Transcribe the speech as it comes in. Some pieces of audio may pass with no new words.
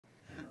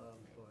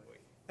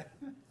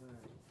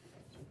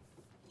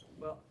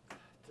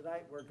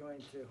tonight we're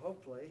going to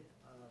hopefully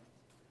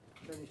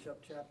finish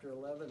up chapter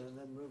 11 and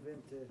then move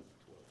into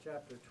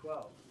chapter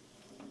 12.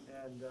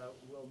 And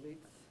we'll meet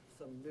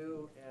some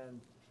new and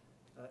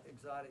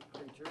exotic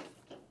creatures.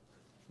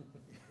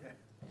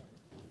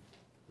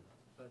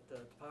 But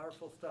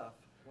powerful stuff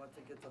once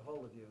it gets a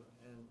hold of you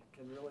and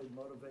can really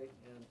motivate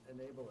and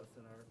enable us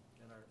in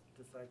our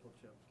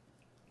discipleship.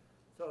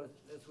 So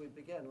as we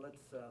begin,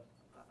 let's,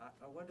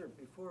 I wonder,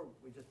 before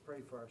we just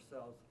pray for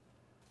ourselves,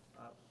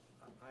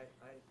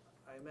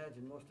 I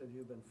imagine most of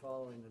you have been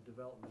following the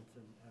developments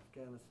in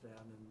Afghanistan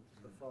and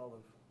the fall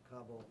of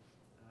Kabul,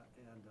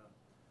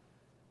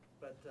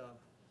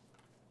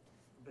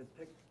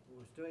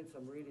 was doing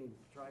some reading,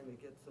 trying to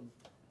get some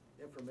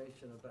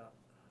information about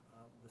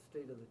the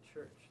state of the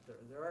church.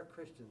 There are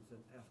Christians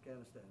in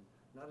Afghanistan,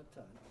 not a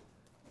ton.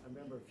 I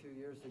remember a few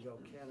years ago,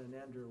 Canon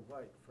Andrew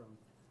White from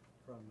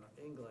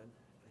England,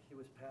 he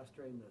was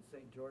pastoring the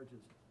St.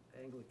 George's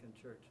Anglican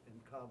Church in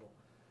Kabul.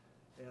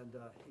 And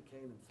he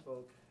came and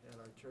spoke at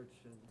our church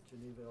in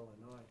Geneva,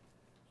 Illinois.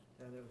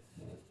 And it was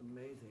just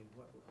amazing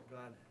what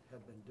God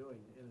had been doing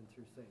in and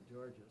through St.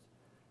 George's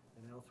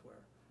and elsewhere.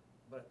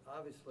 But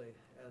obviously,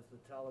 as the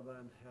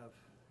Taliban have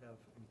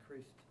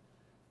increased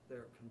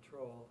their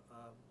control,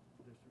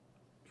 there's a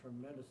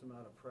tremendous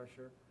amount of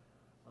pressure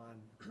on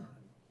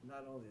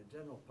not only the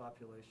general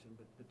population,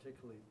 but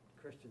particularly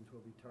Christians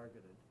will be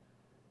targeted.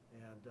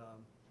 And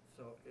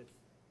so it's,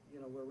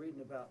 we're reading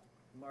about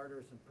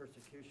martyrs and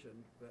persecution,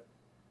 but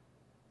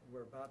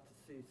we're about to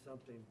see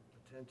something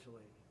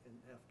potentially in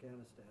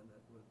Afghanistan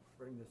that would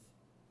bring this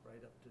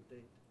right up to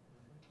date,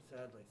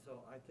 sadly.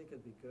 So I think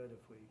it'd be good if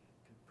we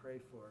could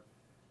pray for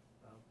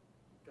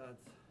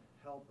God's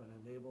help and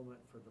enablement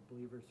for the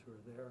believers who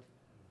are there.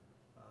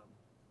 I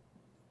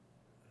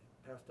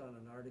passed on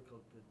an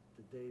article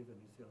to Dave, and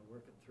he's going to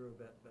work it through a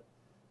bit, but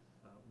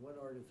one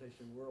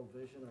organization, World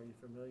Vision, are you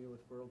familiar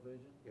with World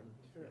Vision? Yeah,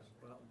 sure. Yes.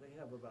 Well, they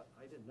have about,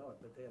 I didn't know it,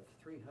 but they have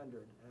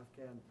 300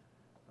 Afghan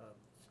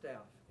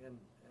staff in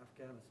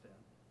Afghanistan.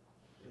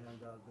 And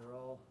they're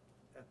all,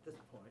 at this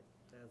point,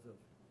 as of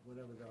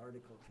whenever the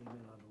article came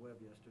in on the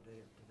web yesterday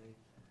or today,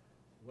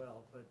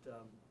 but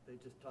they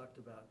just talked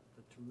about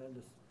the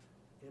tremendous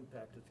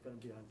impact it's going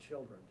to be on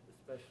children,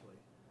 especially,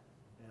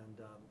 and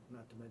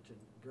not to mention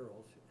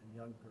girls and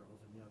young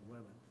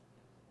women.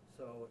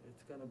 So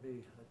it's going to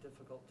be a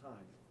difficult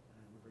time,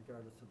 and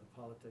regardless of the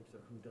politics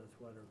or who does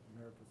what or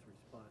America's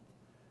response,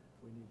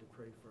 we need to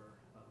pray for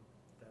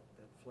that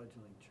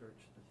fledgling church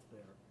that's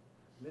there.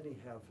 Many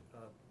have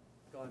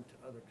gone to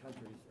other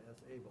countries as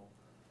able,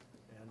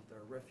 and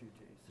they're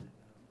refugees.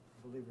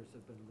 Believers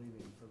have been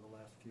leaving for the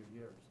last few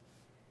years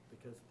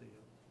because the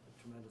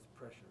tremendous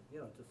pressure.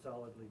 It's a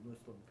solidly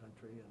Muslim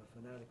country, and a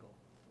fanatical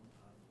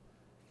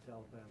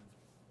Taliban is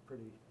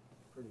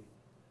pretty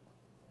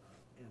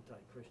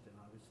anti-Christian,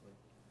 obviously.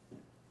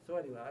 So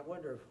anyway, I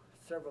wonder if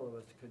several of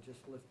us could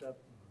just lift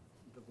up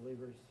the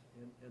believers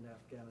in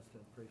Afghanistan,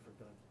 pray for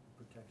God's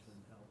protection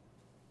and help.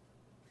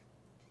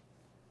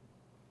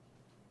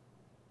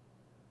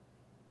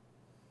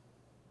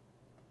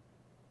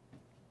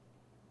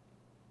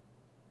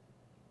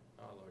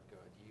 Oh, Lord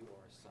God, you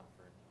are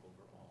sovereign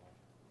over all.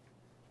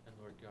 And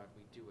Lord God,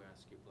 we do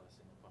ask your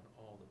blessing upon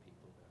all the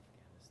people of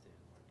Afghanistan,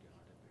 Lord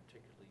God, and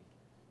particularly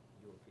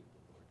your people,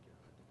 Lord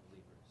God, the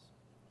believers.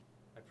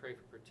 I pray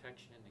for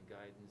protection and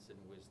guidance and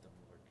wisdom,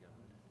 Lord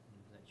God,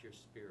 and that your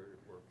Spirit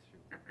would work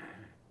through them.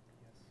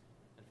 Yes.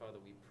 And Father,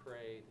 we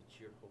pray that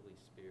your Holy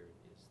Spirit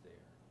is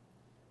there.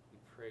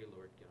 We pray,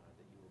 Lord God,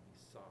 that you will be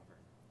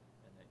sovereign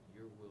and that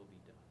your will be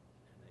done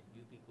and that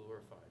you be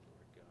glorified,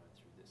 Lord God,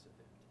 through this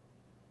event.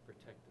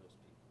 Protect those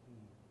people.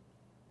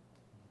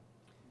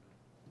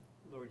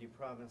 Lord, you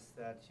promised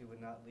that you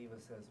would not leave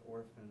us as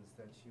orphans,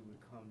 that you would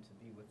come to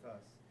be with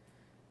us.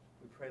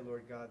 We pray,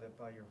 Lord God, that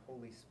by your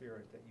Holy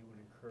Spirit that you would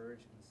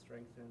encourage and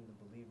strengthen the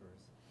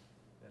believers,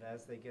 that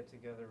as they get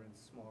together in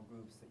small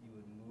groups, that you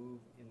would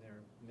move in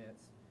their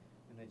midst,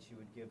 and that you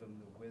would give them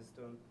the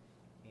wisdom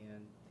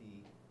and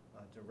the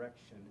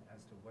direction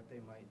as to what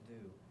they might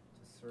do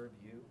to serve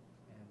you,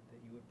 and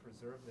that you would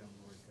preserve them,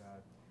 Lord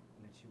God,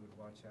 and that you would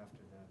watch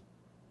after them.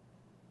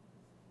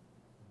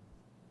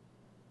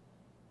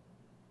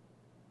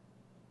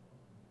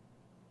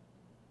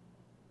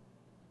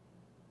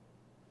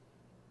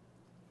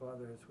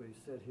 Father, as we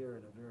sit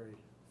here in a very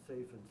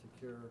safe and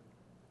secure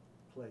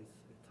place,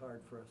 it's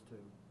hard for us to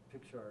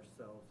picture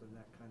ourselves in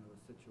that kind of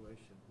a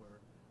situation where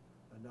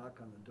a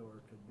knock on the door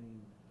could mean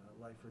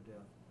life or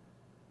death.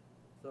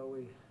 So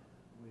we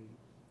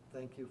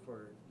thank you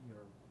for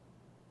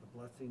the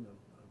blessing of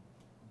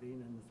being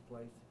in this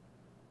place,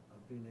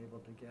 of being able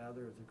to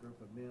gather as a group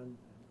of men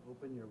and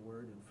open your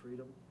word in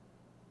freedom.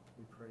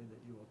 We pray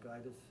that you will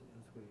guide us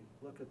as we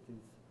look at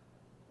these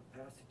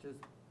passages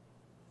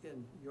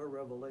in your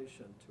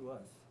revelation to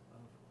us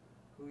of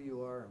who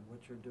you are and what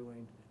you're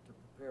doing to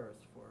prepare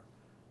us for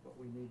what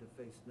we need to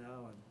face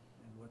now and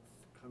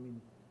what's coming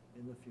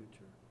in the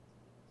future.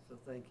 So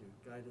thank you.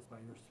 Guide us by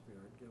your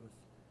Spirit. Give us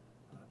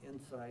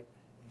insight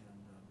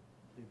and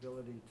the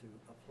ability to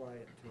apply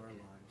it to our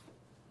lives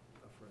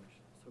afresh.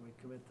 So we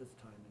commit this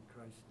time in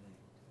Christ's name.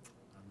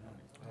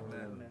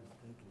 Amen. Amen.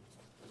 Thank you.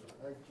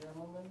 Hey,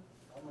 gentlemen,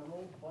 I'm an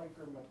old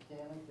biker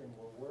mechanic and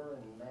we're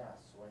wearing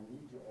masks, so I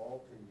need you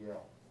all to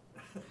yell.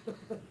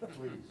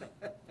 Please.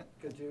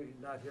 Could you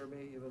not hear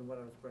me even when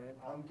I was praying?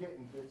 I'm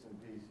getting bits and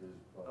pieces,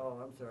 but.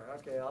 Oh, I'm sorry.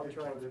 Okay, I'll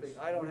try and But speak.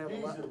 it's- I don't have a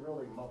These lot. are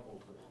really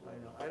muffled. I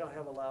know, I don't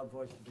have a loud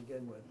voice to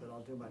begin with, but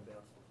I'll do my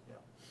best,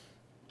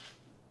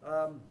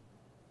 yeah.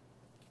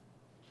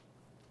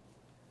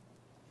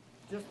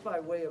 Just by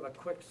way of a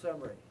quick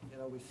summary, you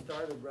know, we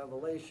started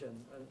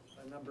Revelation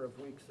a number of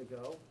weeks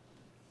ago,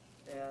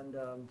 and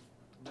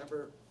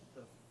remember,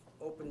 the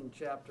opening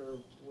chapter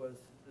was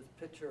this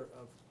picture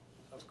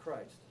of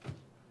Christ,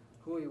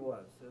 who he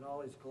was, in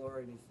all his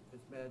glory and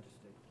his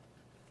majesty.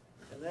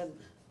 And then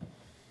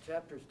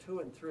chapters 2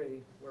 and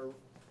 3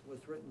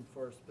 was written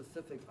for a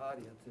specific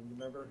audience, and you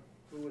remember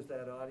who was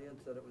that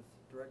audience that it was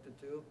directed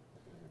to?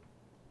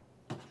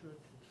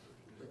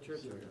 The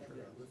churches,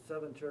 yeah, the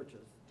 7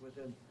 churches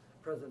within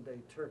present-day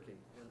Turkey,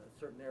 in a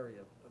certain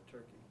area of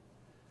Turkey.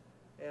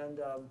 And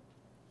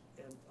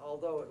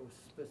although it was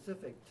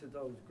specific to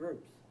those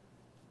groups,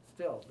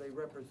 still, they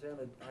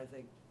represented, I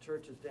think,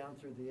 churches down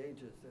through the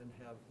ages and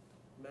have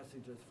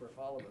messages for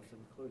all of us,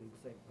 including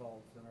St.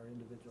 Paul's in our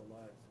individual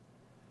lives.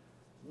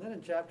 And then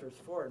in chapters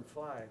 4 and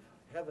 5,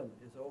 heaven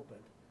is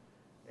opened,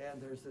 and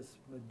there's this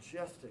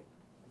majestic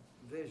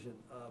vision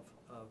of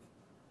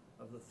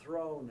the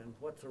throne and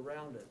what's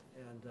around it,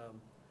 and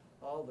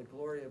all the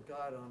glory of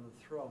God on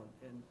the throne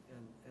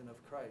and of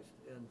Christ.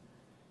 And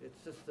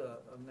it's just a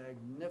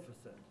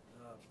magnificent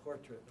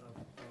portrait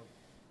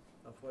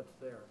of what's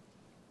there.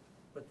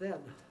 But then,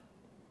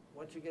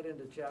 once you get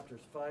into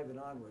chapters 5 and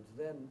onwards,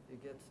 then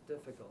it gets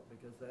difficult,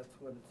 because that's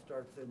when it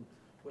starts in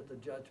with the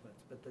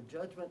judgments. But the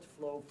judgments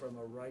flow from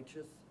a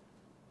righteous,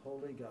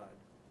 holy God,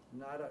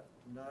 not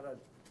a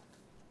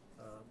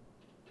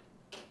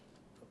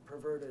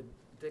perverted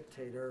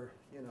dictator,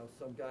 you know,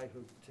 some guy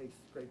who takes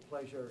great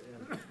pleasure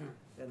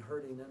in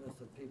hurting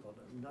innocent people.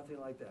 Nothing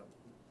like that.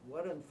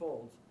 What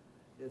unfolds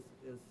is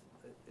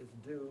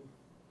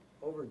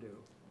overdue.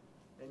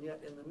 And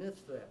yet in the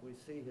midst of that, we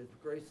see his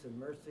grace and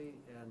mercy,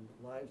 and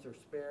lives are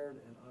spared,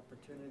 and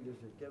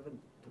opportunities are given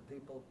to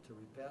people to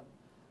repent,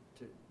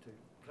 to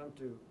come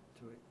to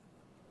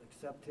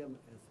accept him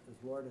as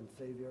Lord and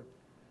Savior.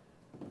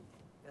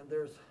 And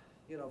there's,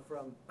 you know,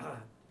 from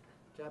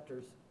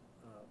chapters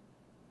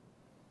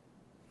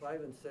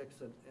 5 and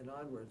 6 and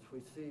onwards, we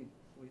see,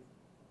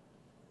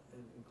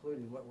 and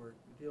including what we're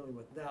dealing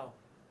with now,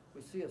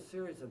 we see a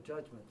series of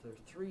judgments. There's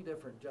 3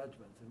 different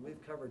judgments, and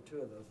we've covered 2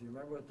 of those. Do you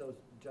remember what those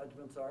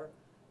judgments are?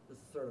 This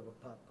is sort of a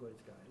pop quiz,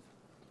 guys.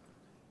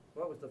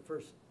 What was the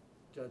first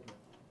judgment?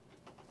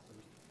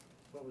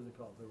 What was it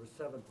called? There were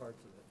 7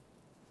 parts of it.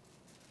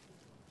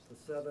 The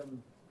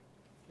 7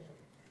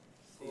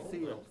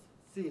 seals.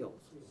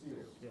 Seals.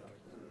 Yeah,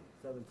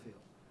 7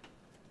 seals.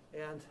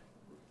 And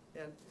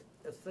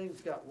as things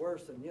got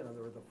worse, and you know,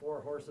 there were the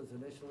 4 horses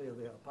initially of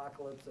the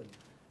apocalypse, and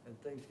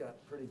things got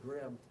pretty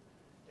grim,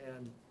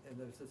 and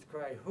there's this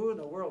cry, who in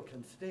the world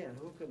can stand?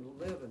 Who can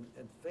live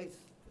and face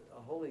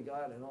a holy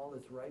God and all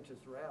this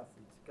righteous wrath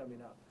that's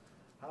coming out?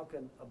 How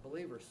can a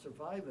believer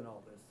survive in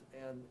all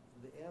this? And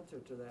the answer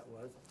to that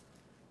was,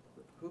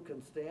 who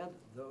can stand?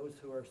 Those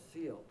who are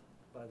sealed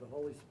by the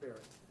Holy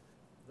Spirit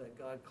that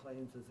God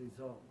claims as his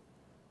own.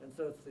 And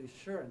so it's the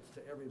assurance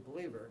to every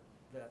believer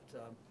that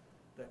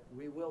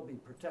we will be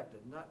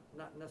protected, not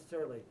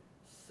necessarily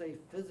safe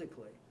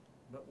physically,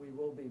 but we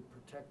will be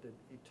protected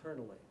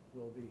eternally.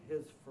 We'll be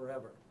his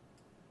forever.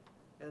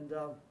 And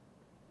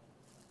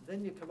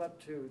then you come up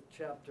to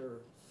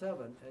chapter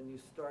 7, and you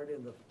start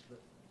in the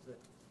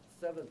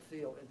 7th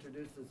seal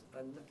introduces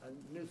a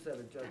new set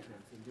of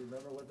judgments. And do you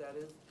remember what that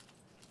is?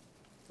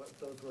 What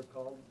those were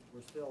called?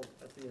 We're still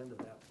at the end of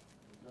that.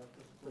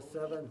 Was that The the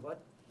scrolls? 7, what?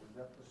 Was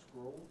that the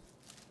scrolls?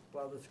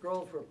 Well, the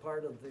scrolls were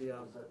part of the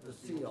Was that the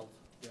seals,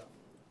 yeah.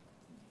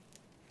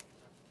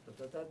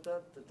 Trumpets,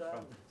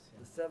 yeah.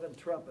 The 7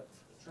 trumpets,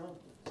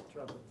 Trumpets.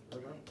 remember? The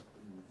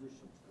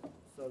musicians come.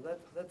 So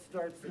that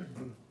starts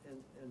in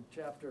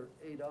chapter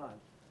 8 on.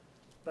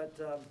 But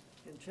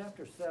in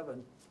chapter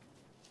 7,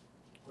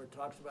 where it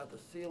talks about the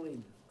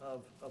sealing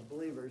of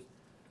believers,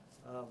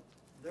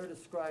 they're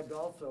described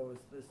also as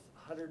this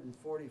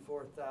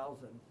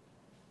 144,000.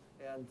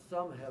 And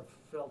some have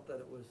felt that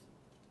it was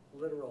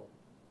literal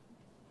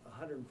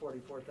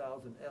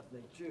 144,000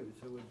 ethnic Jews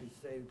who would be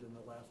saved in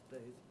the last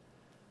days.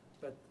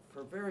 But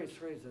for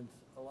various reasons,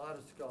 a lot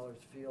of scholars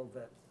feel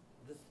that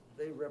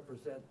they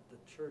represent the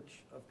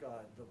church of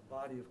God, the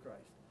body of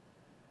Christ.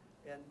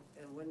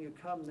 And when you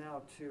come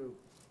now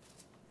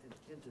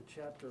into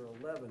chapter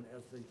 11,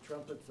 as the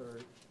trumpets are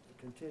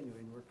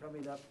continuing, we're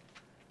coming up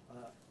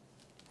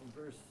in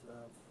verse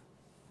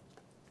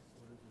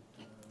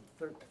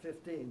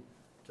 15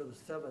 to the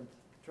 7th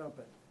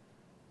trumpet.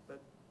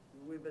 But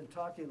we've been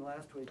talking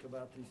last week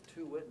about these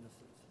 2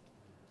 witnesses.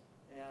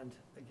 And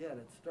again,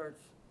 it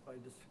starts by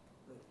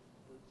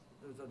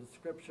there's a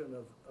description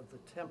of the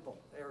temple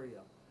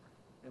area.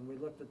 And we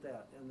looked at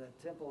that, and that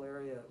temple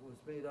area was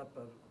made up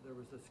of, there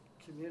was this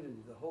community,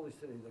 the holy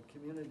city, the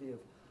community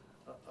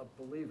of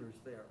believers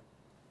there.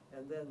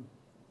 And then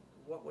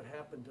what would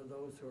happen to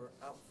those who are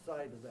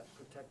outside of that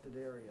protected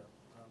area,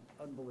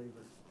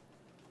 unbelievers.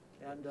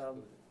 And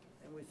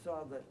we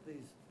saw that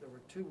there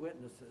were two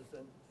witnesses,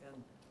 and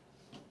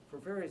for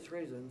various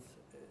reasons,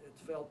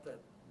 it's felt that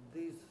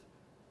these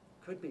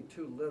could be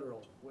two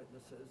literal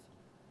witnesses,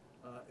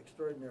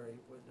 extraordinary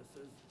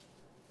witnesses,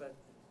 but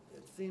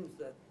it seems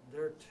that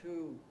they're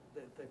two,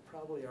 that they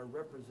probably are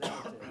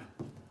representative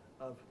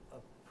of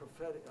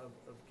prophetic,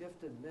 of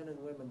gifted men and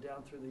women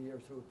down through the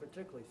years who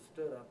particularly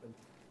stood up and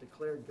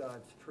declared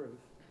God's truth.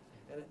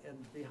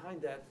 And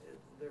behind that,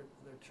 they're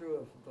true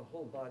of the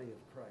whole body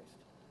of Christ.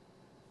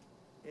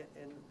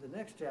 In the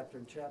next chapter,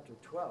 in chapter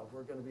 12,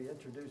 we're going to be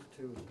introduced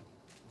to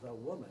the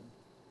woman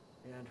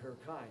and her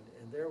kind.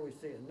 And there we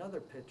see another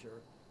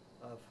picture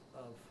of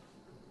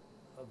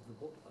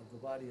the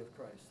body of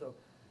Christ. So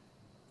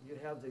you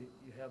have the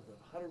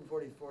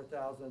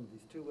 144,000,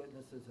 these two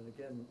witnesses, and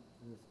again,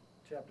 in this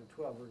chapter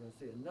 12, we're going to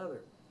see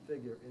another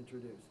figure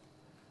introduced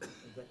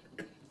that,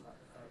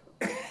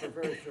 for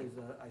various reasons,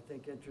 I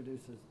think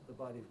introduces the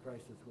body of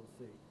Christ, as we'll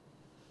see.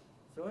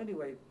 So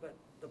anyway, but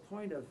the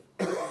point of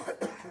these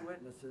two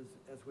witnesses,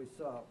 as we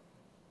saw,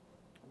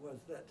 was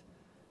that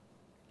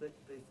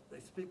they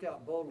speak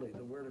out boldly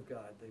the word of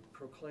God. They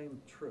proclaim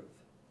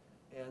truth,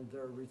 and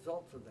there are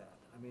results of that.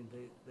 I mean,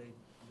 they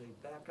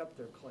back up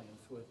their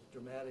claims with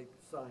dramatic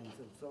signs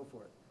and so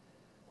forth.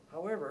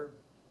 However,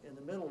 in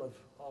the middle of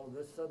all of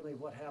this, suddenly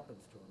what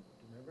happens to them? Do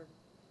you remember?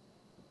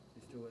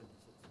 These two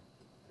witnesses.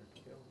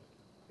 They're killed.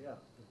 Yeah,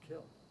 they're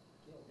killed.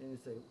 And you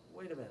say,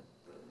 wait a minute.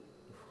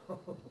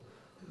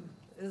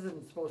 This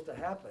isn't supposed to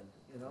happen,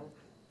 you know?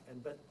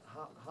 But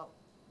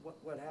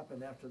what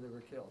happened after they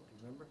were killed? Do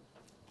you remember?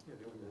 Yeah,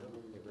 they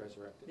were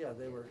resurrected. Yeah,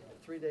 they were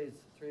 3.5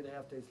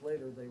 days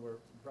later, they were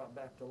brought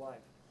back to life.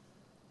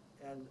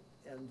 And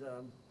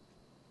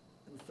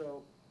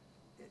so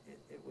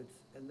it was,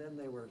 and then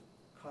they were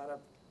caught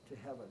up to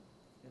heaven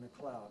in a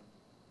cloud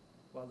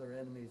while their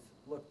enemies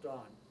looked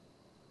on.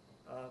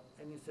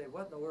 And you say,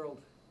 what in the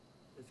world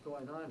is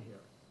going on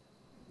here?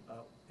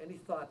 Any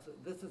thoughts?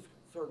 This is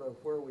sort of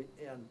where we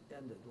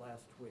ended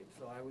last week.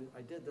 So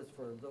I did this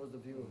for those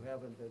of you who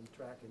haven't been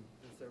tracking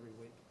this every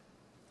week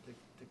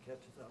to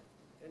catch us up.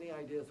 Any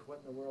ideas what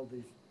in the world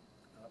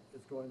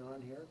is going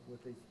on here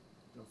with these?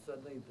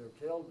 Suddenly they're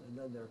killed and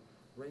then they're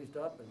raised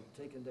up and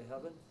taken to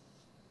heaven.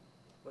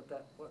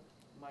 What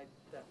might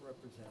that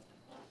represent?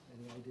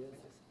 Any ideas?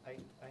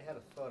 I had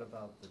a thought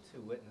about the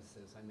two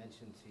witnesses I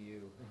mentioned to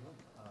you,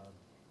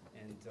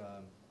 and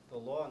the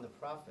law and the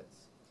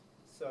prophets.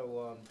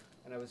 So,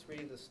 and I was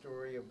reading the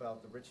story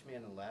about the rich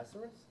man and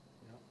Lazarus,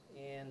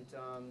 and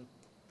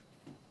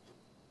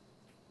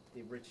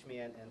the rich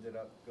man ended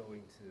up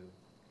going to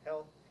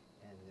hell,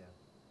 and the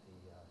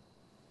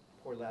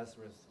poor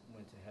Lazarus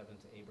went to heaven,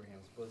 to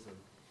Abraham's bosom.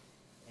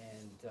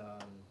 And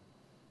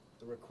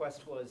the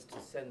request was to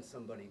send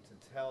somebody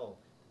to tell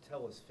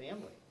his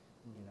family,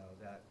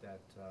 that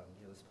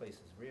this place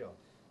is real.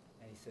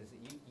 And he says that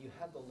you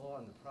have the law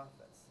and the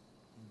prophets.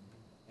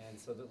 And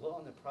so the law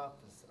and the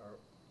prophets are,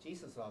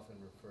 Jesus often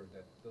referred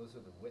that those are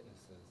the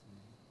witnesses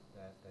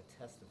that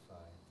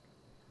testify.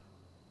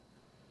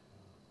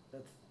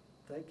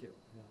 Thank you.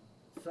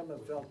 Yeah. Some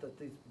have felt that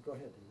these, go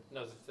ahead, David.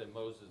 No, as I say,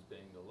 Moses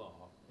being the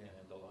law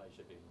and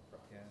Elijah being the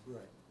prophet.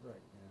 Yeah. Right.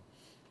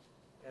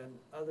 Yeah. And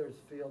others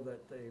feel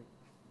that they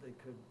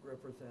could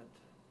represent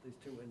these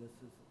two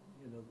witnesses,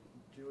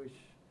 Jewish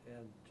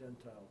and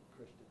Gentile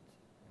Christians.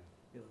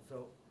 Yeah.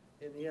 So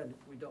in the end,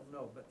 we don't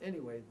know. But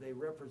anyway, they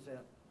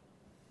represent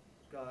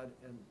God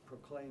and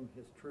proclaim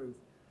his truth.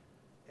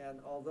 And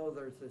although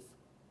there's this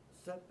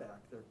setback,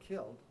 they're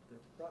killed, they're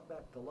brought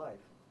back to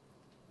life.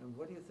 And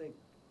what do you think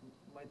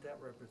might that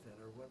represent,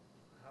 or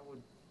how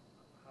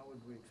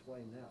would we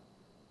explain that?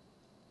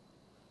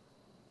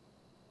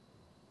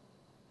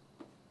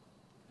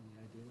 Any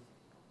ideas?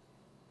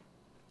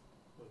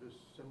 Well, it is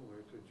similar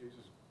to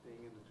Jesus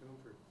being in the tomb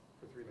for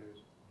 3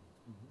 days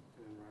and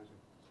then rising.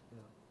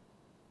 Yeah.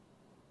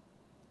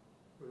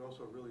 It would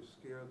also really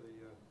scare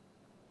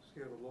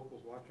the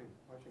locals watching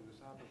this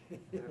happen.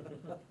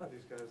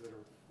 These guys that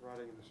are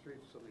rotting in the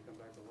streets suddenly come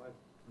back to life.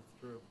 That's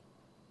true.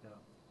 Yeah.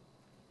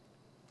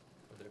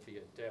 Would there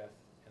be a death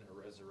and a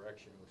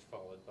resurrection which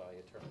followed by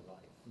eternal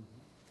life,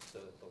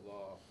 so that the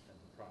law and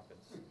the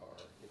prophets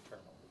are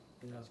eternal,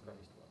 as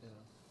Christ was.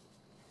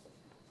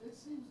 Yeah. It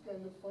seems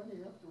kind of funny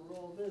after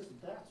all this,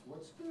 that's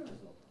what scares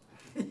them.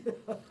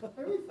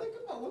 I mean, think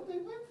about what they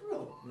went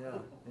through.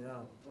 Yeah.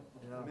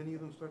 Many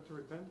of them start to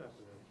repent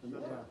after that.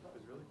 Yeah.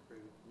 It's really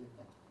crazy.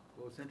 Yeah.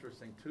 Well, it's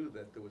interesting too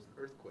that there was an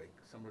earthquake,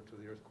 similar to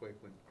the earthquake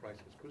when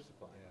Christ was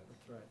crucified.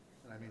 That's right.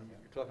 And I mean,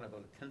 you're talking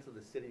about a tenth of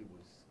the city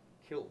was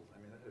killed.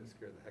 I mean, that would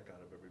scare the heck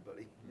out of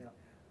everybody. Yeah.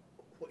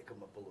 Wake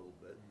them up a little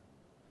bit.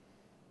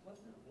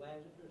 Wasn't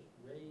Lazarus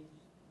raised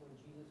when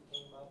Jesus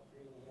came up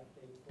 3.5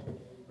 days, 4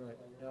 days Right.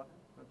 later? Yeah.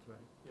 That's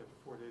right. Yeah,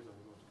 for 4 days I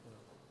think it was.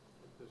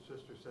 Yeah. The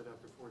sister said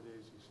after 4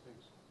 days he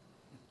stinks.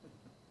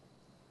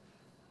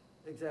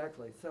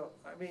 Exactly. So,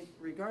 I mean,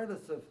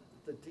 regardless of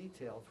the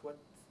details, what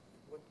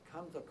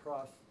comes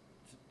across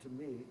to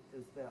me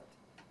is that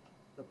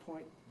the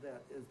point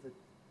that is that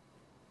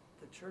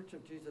the Church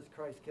of Jesus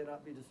Christ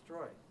cannot be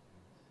destroyed.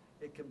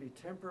 It can be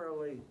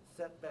temporarily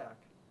set back.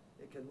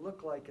 It can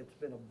look like it's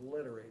been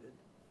obliterated.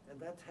 And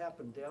that's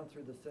happened down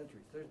through the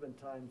centuries. There's been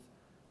times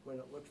when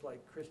it looks like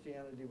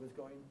Christianity was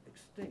going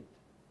extinct.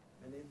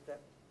 And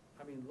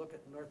look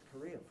at North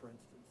Korea, for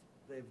instance.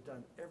 They've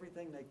done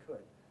everything they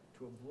could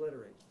to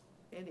obliterate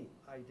any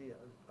idea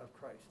of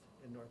Christ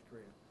in North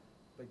Korea.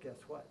 But guess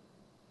what?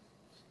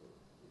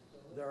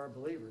 There are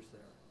believers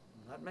there.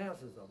 Not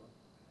masses of them,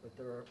 but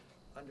there are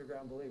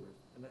underground believers.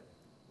 And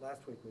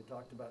last week we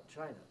talked about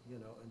China,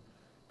 and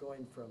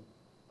going from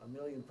 1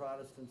 million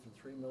Protestants and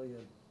 3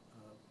 million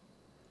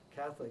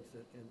Catholics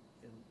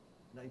in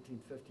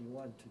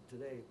 1951 to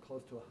today,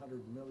 close to 100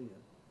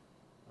 million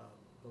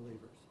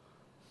believers.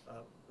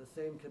 The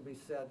same can be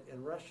said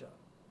in Russia.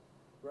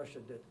 Russia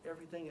did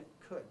everything it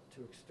could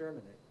to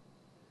exterminate,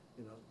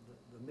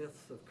 the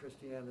myths of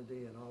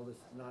Christianity and all this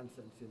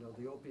nonsense,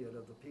 the opiate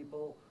of the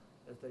people,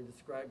 as they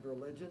described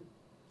religion.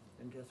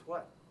 And guess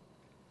what?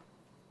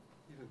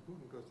 Even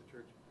Putin goes to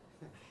church.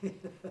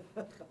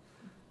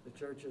 The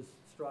church is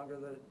stronger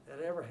than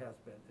it ever has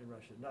been in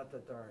Russia. Not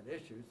that there aren't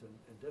issues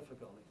and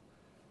difficulties.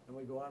 And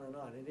we go on and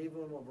on. And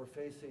even when we're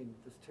facing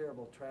this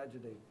terrible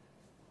tragedy,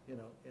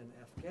 in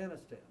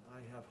Afghanistan,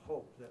 I have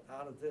hope that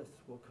out of this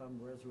will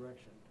come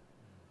resurrection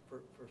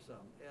for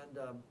some. And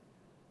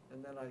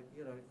then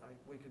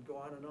we could go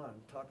on and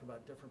talk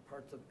about different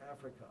parts of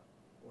Africa,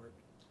 or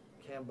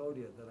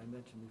Cambodia that I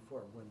mentioned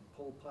before, when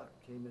Pol Pot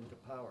came into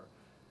power.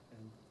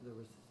 And there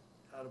was,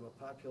 out of a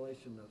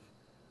population of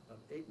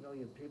 8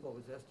 million people,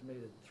 it was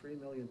estimated 3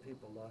 million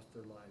people lost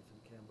their lives in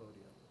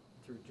Cambodia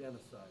through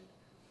genocide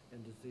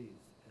and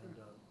disease and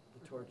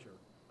the torture.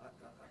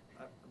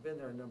 I've been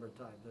there a number of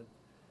times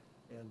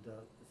and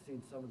seen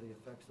some of the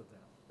effects of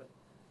that. But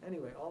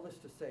anyway, all this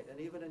to say,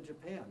 and even in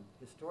Japan,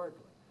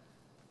 historically,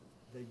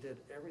 they did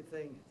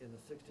everything in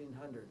the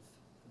 1600s.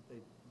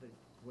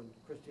 When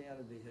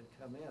Christianity had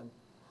come in,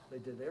 they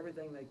did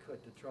everything they could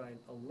to try and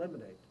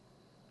eliminate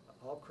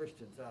all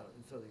Christians out of it.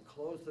 And so they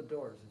closed the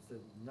doors and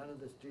said, none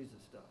of this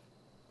Jesus stuff.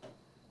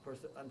 Of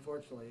course,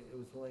 unfortunately, it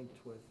was linked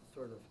with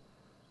sort of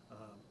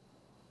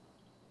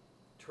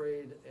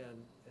trade and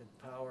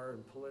power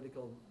and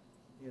political,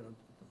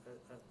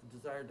 a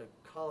desire to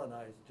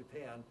colonize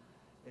Japan.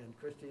 And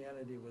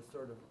Christianity was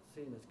sort of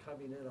seen as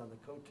coming in on the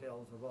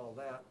coattails of all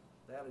that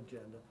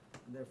agenda,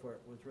 and therefore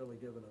it was really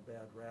given a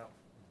bad rap,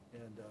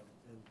 and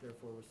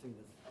therefore was seen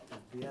as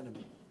the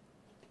enemy.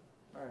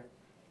 All right.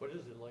 What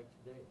is it like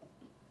today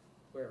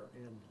Where?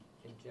 in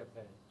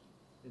Japan?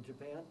 In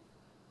Japan?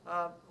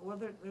 Well,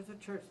 there's a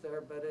church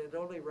there, but it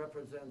only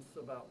represents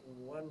about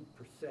 1%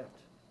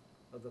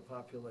 of the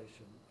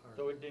population.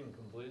 So it didn't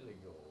completely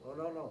go Oh,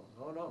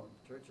 away? no.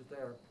 Church is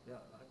there, yeah.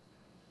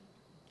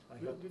 I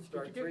hope to Did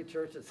start you get- 3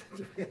 churches in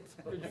Japan.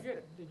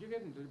 Did you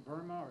get into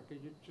Burma, or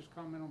could you just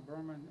comment on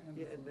Burma and?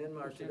 Yeah, in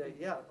Myanmar today,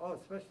 yeah,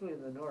 especially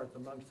in the north,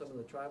 among some of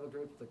the tribal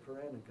groups, the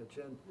Karen and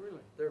Kachin.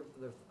 Really? There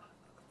are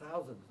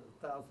thousands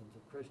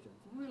of Christians.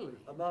 Really?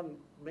 Among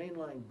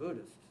mainline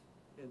Buddhists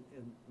in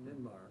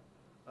Myanmar,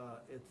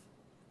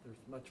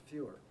 there's much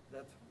fewer.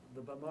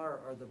 The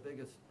Bamar are the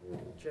biggest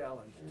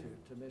challenge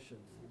to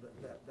missions,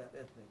 that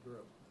ethnic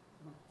group.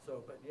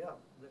 So, but yeah,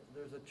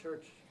 there's a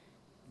church,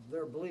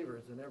 there are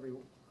believers in every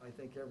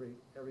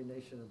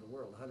nation in the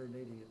world, 180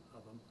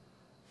 of them.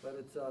 But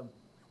it's,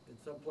 in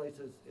some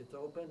places it's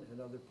open,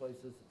 in other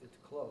places it's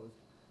closed.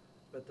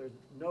 But there's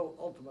no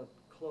ultimate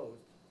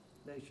closed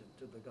nation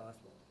to the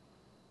gospel.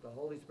 The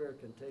Holy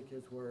Spirit can take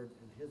His word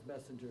and His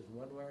messengers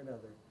one way or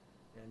another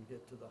and get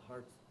to the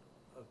hearts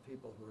of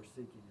people who are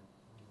seeking Him.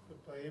 But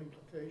by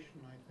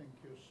implication, I think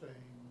you're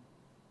saying,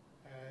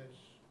 as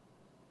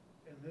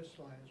in this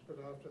lines,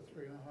 but after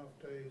 3.5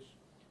 days,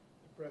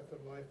 the breath of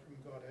life from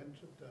God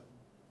entered them,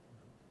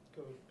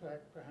 goes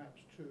back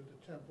perhaps to the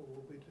temple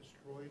will be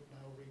destroyed,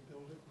 now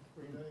rebuild it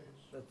in 3 days.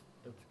 That's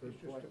a good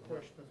It's point. just a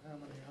question of how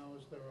many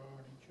hours there are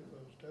in each of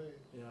those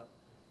days. Yeah.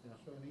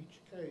 So in each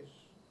case,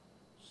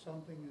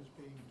 something is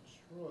being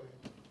destroyed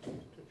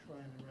to try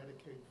and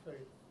eradicate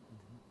faith,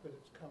 but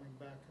it's coming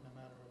back in a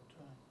matter of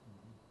time.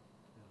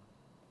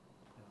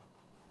 Yeah.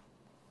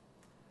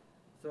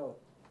 So,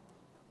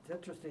 it's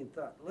interesting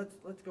thought.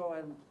 Let's go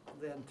on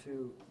then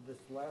to this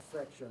last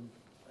section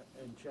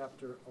in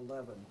chapter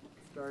 11,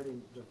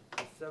 starting the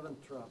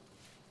 7th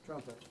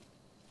trumpet.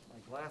 My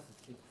glasses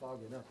keep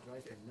fogging up,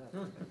 drives me nuts.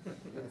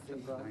 You got the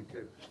same problem? Mine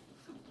too.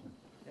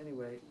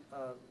 Anyway,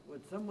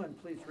 would someone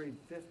please read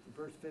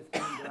verse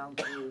 15 down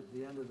through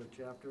the end of the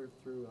chapter,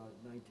 through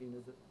 19,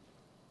 is it?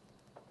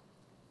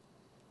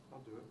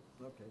 I'll do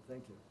it. Okay,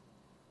 thank you.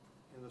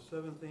 And the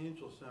 7th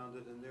angel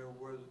sounded, and there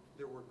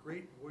were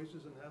great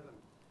voices in heaven,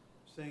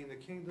 saying, the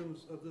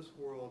kingdoms of this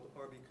world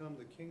are become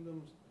the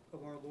kingdoms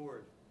of our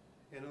Lord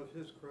and of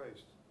His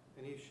Christ,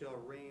 and He shall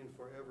reign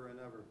forever and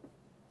ever.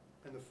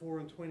 And the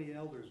 24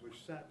 elders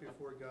which sat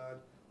before God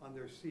on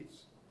their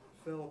seats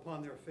fell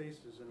upon their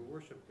faces and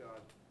worshiped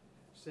God,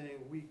 saying,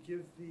 We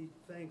give thee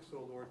thanks,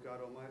 O Lord God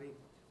Almighty,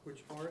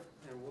 which art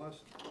and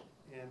wast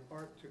and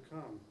art to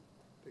come,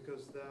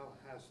 because thou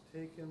hast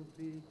taken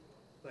thee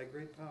thy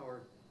great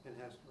power and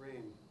hast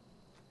reigned.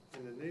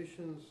 And the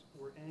nations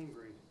were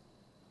angry,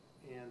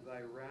 and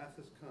thy wrath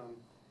is come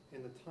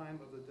in the time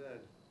of the dead,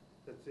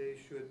 that they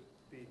should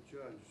be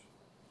judged,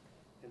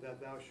 and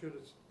that thou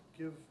shouldest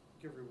give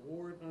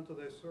reward unto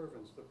thy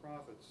servants, the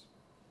prophets,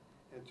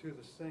 and to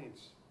the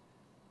saints,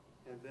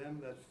 and them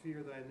that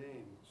fear thy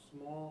name,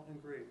 small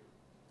and great,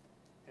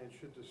 and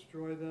should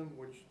destroy them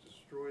which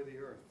destroy the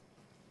earth.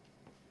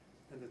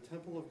 And the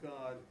temple of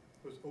God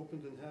was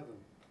opened in heaven,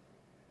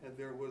 and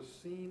there was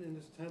seen in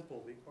his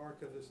temple the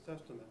ark of his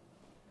testament,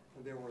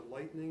 and there were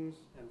lightnings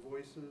and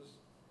voices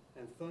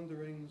and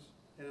thunderings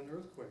and an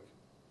earthquake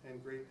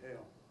and great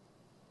hail.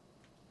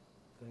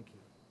 Thank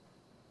you.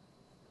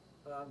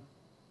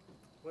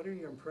 What are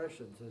your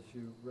impressions as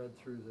you read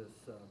through this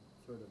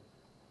sort of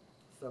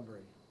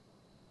summary?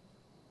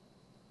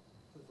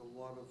 There's a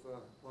lot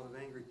of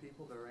angry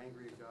people that are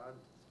angry at God,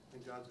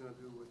 and God's going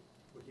to do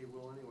what he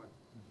will anyway.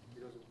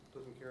 He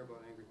doesn't care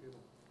about angry people.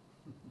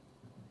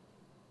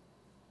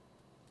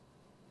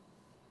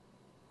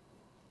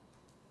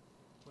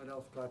 What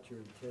else caught your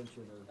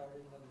attention or?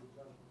 Starting on the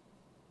judgment.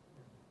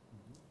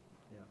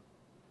 Yeah.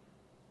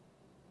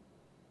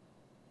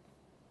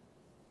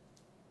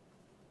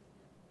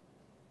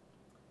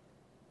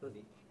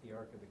 The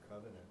Ark of the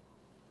Covenant.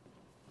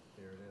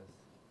 There it is.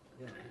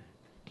 Yeah.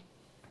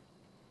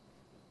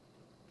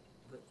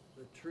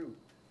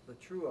 The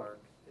true ark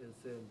is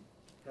in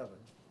heaven.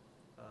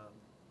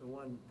 The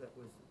one that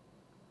was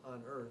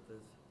on earth,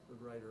 as the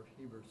writer of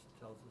Hebrews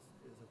tells us,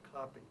 is a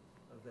copy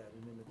of that,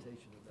 an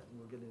imitation of that, and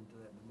we'll get into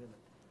that in a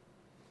minute.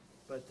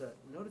 But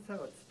notice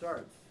how it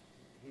starts.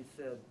 He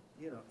said,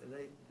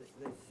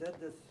 they said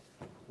this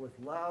with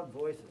loud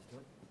voices.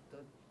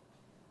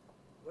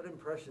 What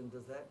impression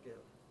does that give?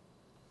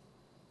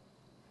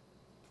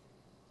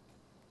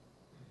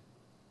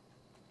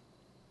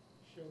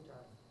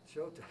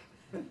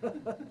 Showtime.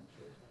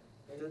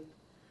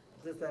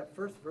 Does that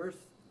first verse,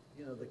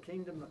 the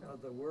kingdom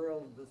of the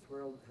world, this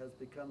world has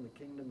become the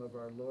kingdom of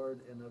our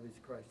Lord and of his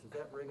Christ. Does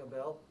that ring a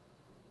bell?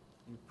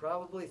 You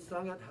probably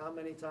sung it how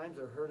many times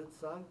or heard it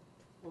sung?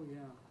 Oh, yeah.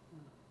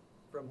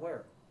 From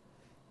where?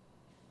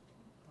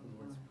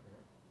 Lord's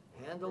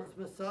Prayer. Handel's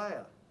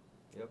Messiah.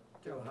 Yep.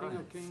 King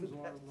of Kings,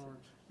 Lord of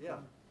Lords. Yeah,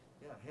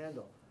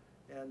 Handel.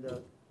 And that's,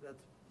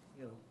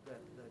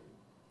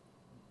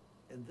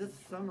 and this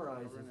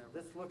summarizes,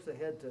 this looks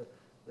ahead to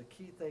the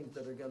key things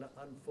that are gonna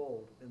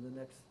unfold in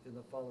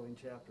the following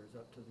chapters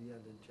up to the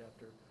end in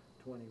chapter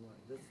 21.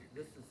 This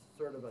is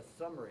sort of a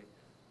summary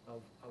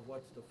of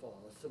what's to fall,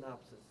 a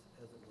synopsis,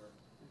 as it were.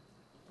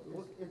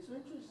 It's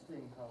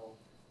interesting how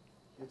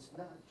it's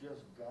not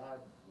just God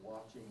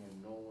watching and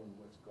knowing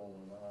what's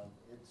going on.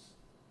 It's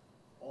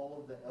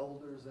all of the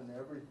elders and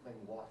everything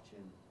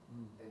watching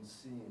and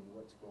seeing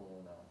what's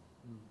going on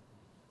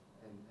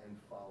and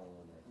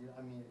following it.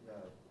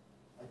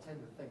 I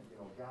tend to think,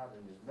 God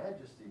in his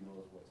majesty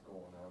knows what's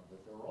going on, but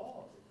they're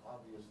all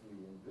obviously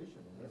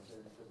envisioning it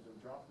because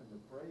they're dropping to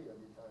pray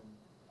every time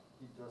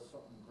he does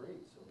something great,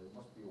 so they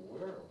must be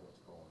aware of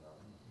what's going on.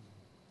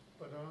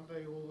 But aren't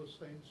they all the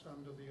saints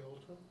under the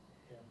altar?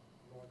 Yeah.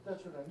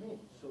 That's what I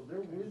mean. So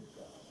they're with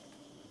God.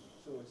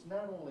 So it's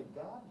not only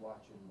God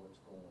watching what's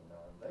going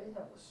on, they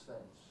have a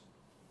sense,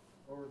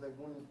 or they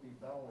wouldn't be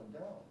bowing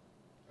down.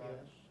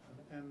 Yes,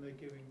 and they're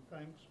giving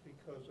thanks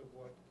because of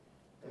what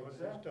God has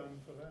Exactly. done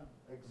for them.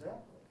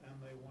 Exactly. And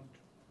they want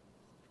to,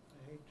 I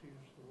hate to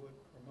use the word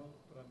promote,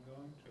 but I'm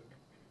going to.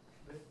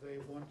 They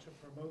want to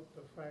promote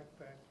the fact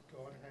that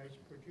God has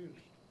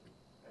produced.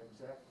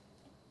 Exactly.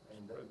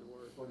 And Spread the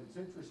word. But it's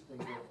interesting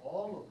that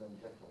all of them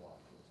get to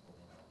watch what's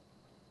going on.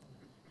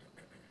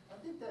 I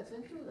think that's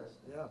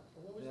interesting. Yeah,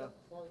 And what was yeah. that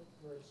part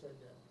where it said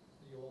that,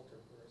 the altar,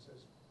 where it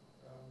says,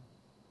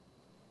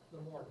 the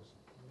martyrs,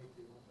 you make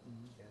the altar.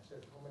 Mhm. It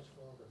said, how much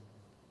longer?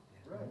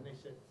 Right. And they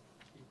said,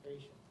 be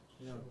patient,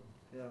 Yeah, soon.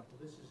 yeah, Well,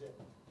 this is it.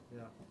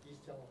 yeah. He's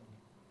telling me,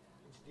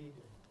 it's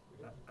D-Day.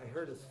 We don't I need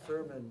heard a to-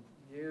 sermon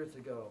years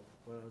ago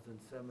when I was in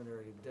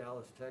seminary in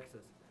Dallas,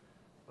 Texas,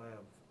 by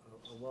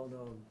a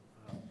well-known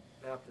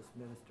Baptist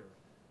minister.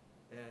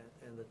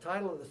 And the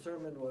title of the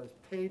sermon was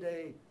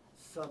Payday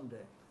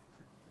Someday.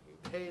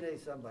 Payday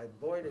Someday.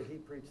 Boy, did he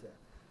preach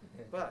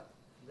that. But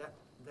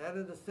that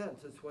in a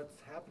sense is what's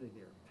happening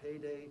here.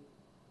 Payday,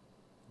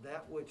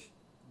 that which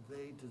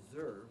they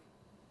deserve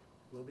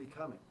will be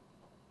coming.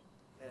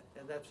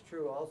 And that's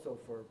true also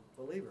for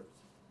believers.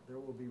 There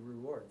will be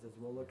rewards, as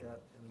we'll look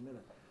at in a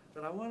minute.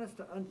 But I want us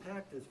to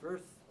unpack this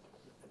verse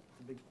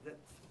that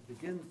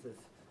begins this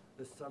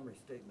summary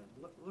statement.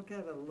 Look at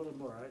it a little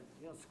more.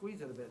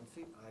 Squeeze it a bit and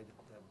see. I did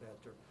that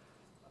bad term.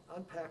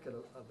 Unpack it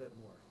a bit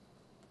more.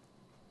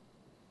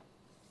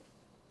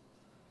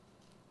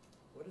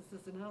 What is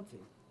this announcing?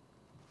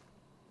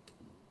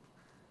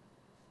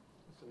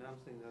 It's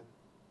announcing that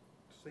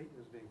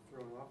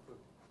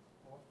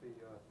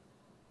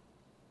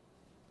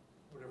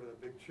whatever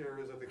that big chair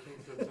is that the king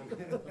sits on.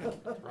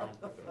 Throne.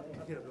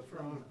 Yeah, the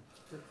throne.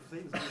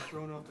 Satan's being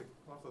thrown off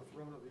the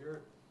throne of the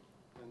earth.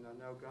 And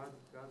now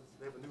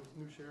they have a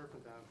new sheriff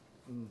in town.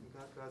 Mm. And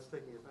God's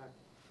taking it back.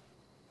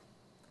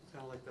 It's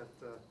kind of like that,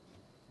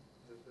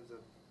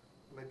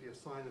 might be a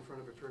sign in front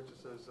of a church that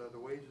says, the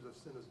wages of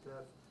sin is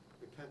death,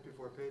 repent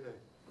before payday.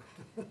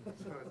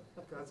 So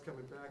God's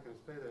coming back and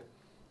it's payday.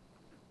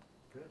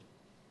 Good.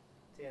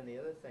 Dan, the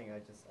other thing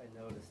I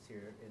noticed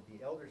here,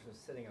 the elders are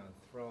sitting on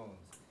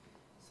thrones.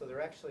 So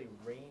they're actually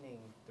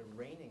reigning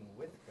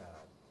with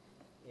God.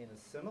 In a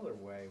similar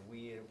way,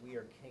 we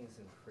are kings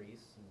and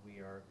priests, and we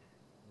are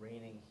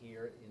reigning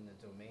here in the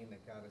domain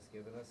that God has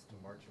given us to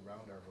march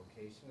around our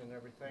vocation and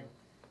everything.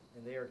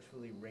 And they are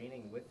truly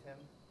reigning with him.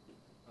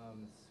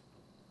 It's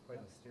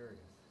quite mysterious.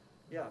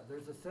 Yeah,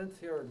 there's a sense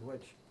here in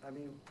which, I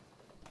mean,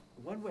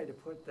 one way to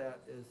put that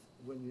is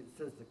when it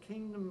says the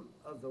kingdom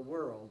of the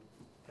world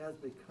has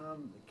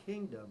become the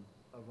kingdom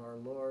of our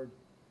Lord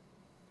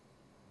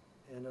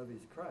and of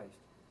his Christ.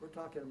 We're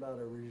talking about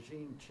a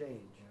regime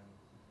change. Yeah.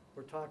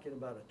 We're talking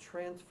about a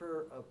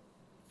transfer of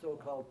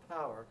so-called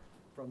power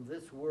from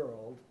this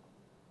world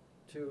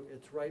to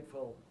its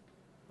rightful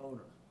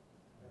owner.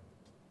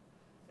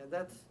 And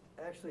that's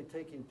actually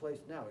taking place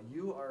now.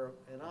 You are,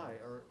 and I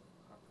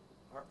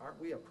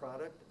aren't we a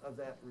product of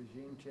that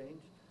regime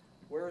change?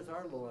 Where is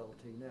our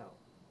loyalty now?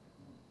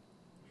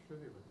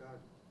 Should be with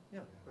God.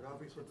 Yeah. But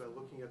obviously by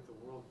looking at the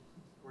world,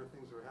 where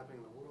things are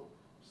happening in the world,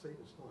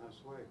 Satan still has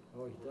sway.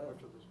 Oh, he over does.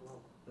 much of this world.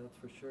 That's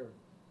for sure.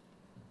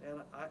 And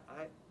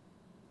I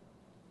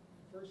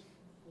Verse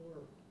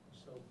 4,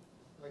 so,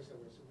 like I said,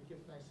 we give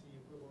thanks to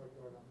you, good Lord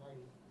God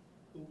Almighty,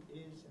 who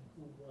is and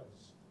who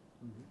was.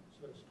 Mhm.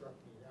 Sort of struck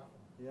me, that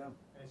one. yeah,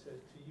 And it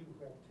says, to you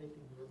who have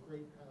taken your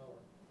great power,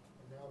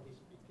 and now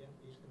he's going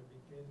to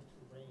begin to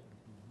reign.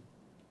 Mhm.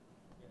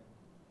 You know,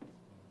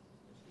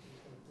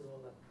 he's going to put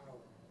all that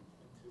power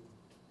into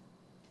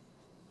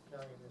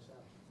carrying this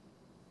out.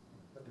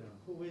 But Yeah.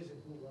 who is and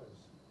who was.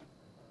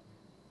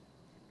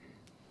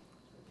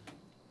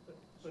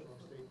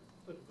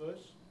 But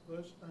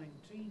verse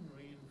 19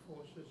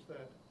 reinforces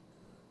that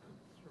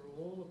through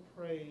all the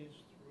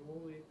praise, through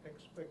all the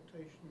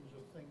expectations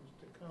of things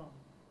to come,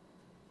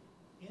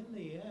 in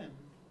the end,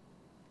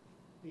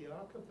 the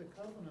Ark of the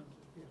Covenant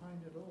is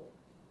behind it all.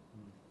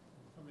 Mm.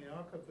 And the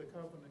Ark of the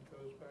Covenant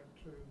goes back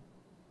to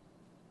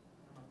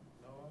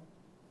Noah,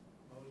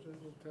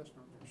 Moses. Old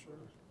Testament, for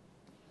sure.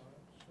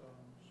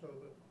 So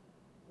that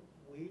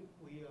we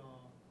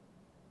are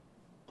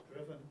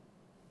driven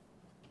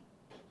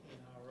in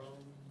our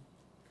own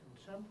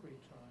contemporary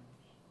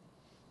times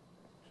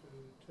to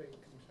take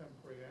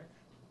contemporary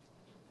action,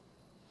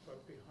 but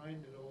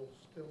behind it all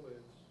still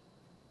is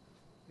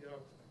the Ark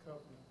of the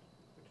Covenant,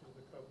 which is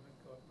the covenant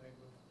God made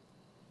with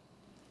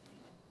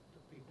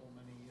the people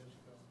many years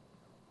ago.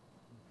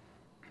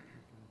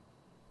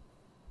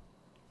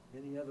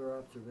 Any other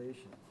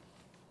observations?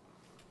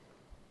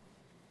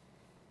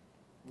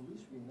 At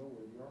least we know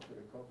where the Ark of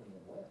the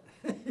Covenant went.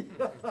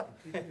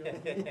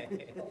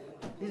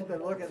 He's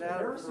been looking at it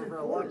Harrison for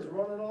a Ford long is time.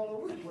 running all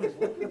over the place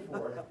looking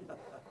for it.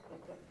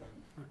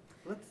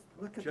 Let's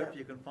look at Jeff, that.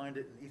 you can find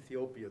it in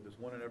Ethiopia. There's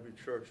one in every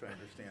church, I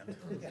understand.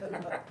 Is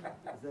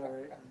that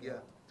right?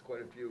 Yeah, it's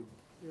quite a few.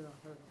 Yeah,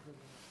 I haven't heard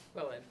of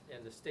Well,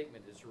 and the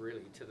statement is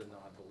really to the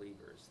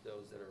non-believers,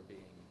 those that are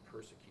being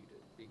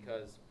persecuted,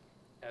 because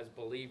as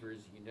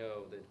believers, you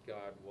know that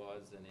God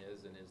was and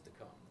is to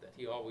come, that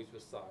he always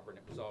was sovereign,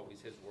 it was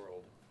always his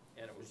world,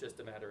 and it was just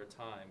a matter of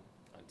time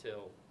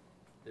until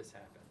this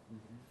happened.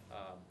 Mhm.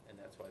 And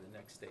that's why the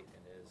next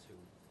statement is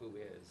who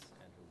is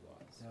and who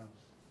was. Yeah.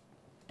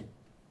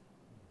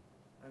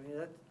 I mean,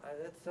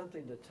 that's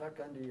something to tuck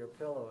under your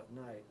pillow at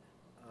night,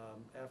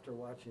 after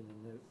watching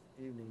the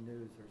evening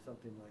news or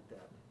something like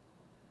that.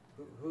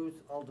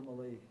 Who's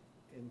ultimately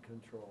in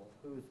control?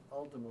 Whose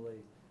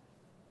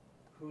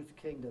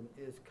kingdom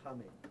is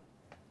coming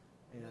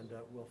and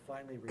will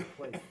finally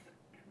replace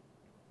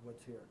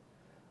what's here.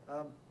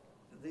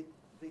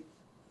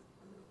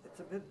 It's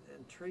a bit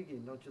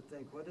intriguing, don't you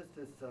think? What is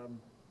this,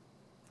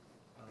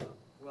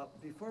 well,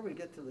 before we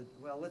get to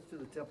let's do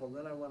the temple,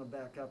 then I want to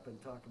back up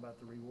and talk about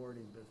the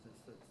rewarding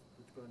business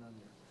that's going on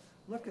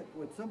here.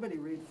 Would somebody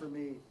read for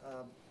me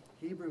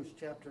Hebrews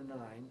chapter 9,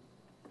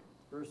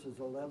 verses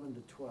 11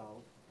 to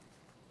 12.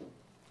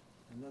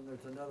 And then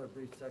there's another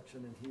brief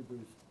section in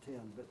Hebrews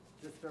 10, but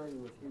just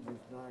starting with Hebrews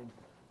 9,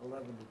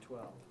 11 to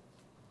 12.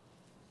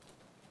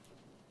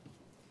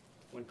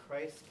 When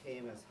Christ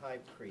came as high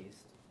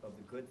priest of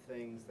the good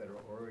things that are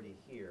already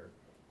here,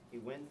 he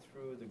went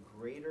through the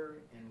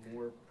greater and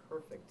more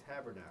perfect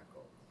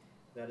tabernacle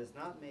that is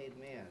not made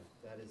man,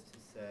 that is to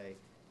say,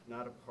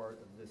 not a part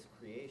of this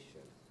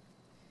creation.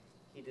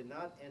 He did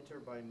not enter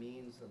by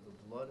means of the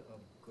blood of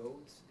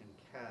goats and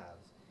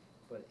calves,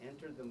 but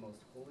entered the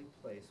most holy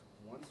place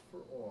once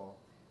for all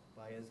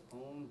by his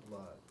own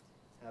blood,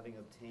 having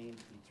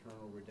obtained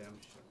eternal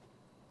redemption.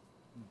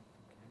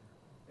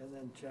 And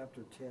then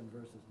chapter 10,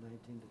 verses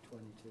 19 to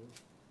 22.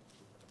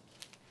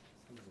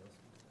 Somebody else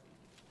can do that.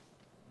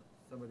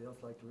 Somebody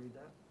else like to read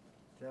that?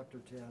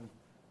 chapter 10,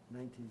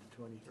 19 to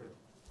 22. Sure.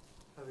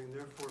 Having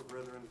therefore,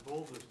 brethren,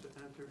 boldness to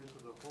enter into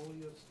the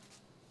holiest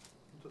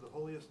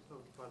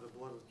by the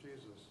blood of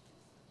Jesus,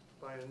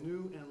 by a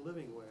new and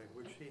living way,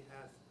 which he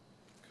hath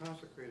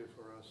consecrated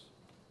for us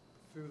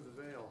through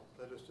the veil,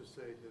 that is to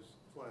say, his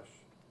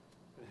flesh,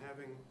 and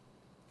having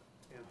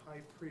an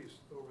high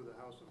priest over the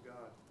house of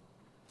God,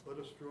 let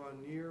us draw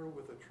near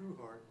with a true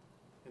heart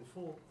and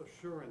full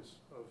assurance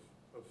of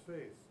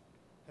faith,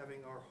 having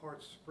our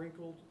hearts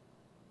sprinkled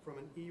from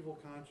an evil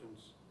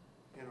conscience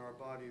and our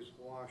bodies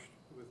washed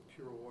with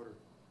pure water.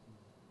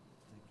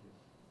 Thank you.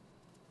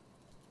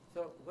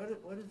 So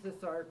what is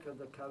this Ark of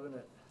the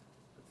Covenant?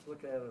 Let's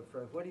look at it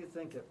first. What do you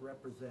think it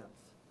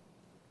represents?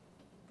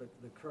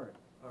 The current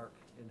Ark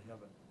in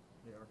heaven,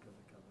 the Ark of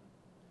the Covenant.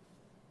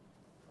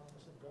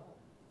 Promise of God.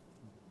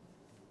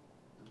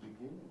 The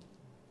beginning.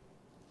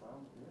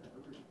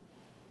 Everything.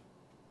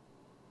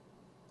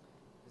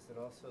 Is it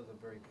also the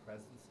very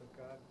presence of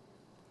God?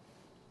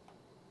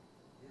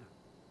 Yeah.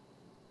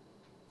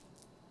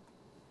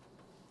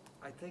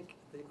 I think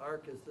the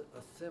Ark is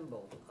a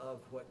symbol of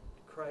what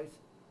Christ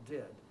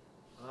did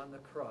on the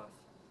cross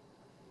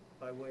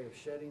by way of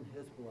shedding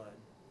his blood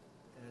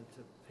and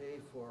to pay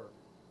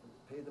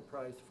the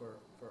price for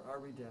our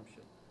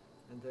redemption.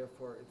 And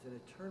therefore, it's an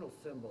eternal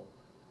symbol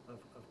of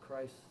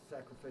Christ's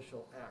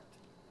sacrificial act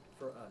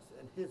for us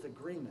and his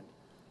agreement.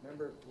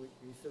 Remember,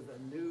 he says a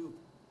new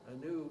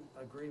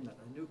agreement,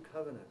 a new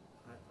covenant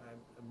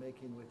I'm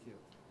making with you.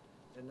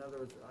 In other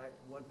words,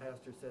 one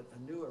pastor said,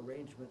 a new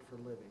arrangement for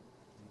living.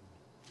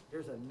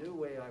 Here's a new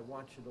way I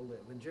want you to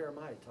live. And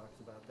Jeremiah talks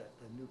about that,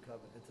 the new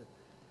covenant.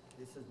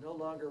 He says, no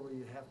longer will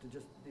you have to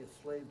just be a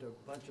slave to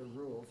a bunch of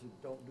rules. You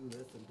don't do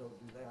this and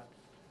don't do that.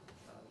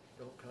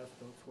 Don't cuss,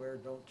 don't swear,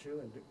 don't chew,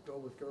 and go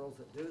with girls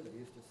that do, they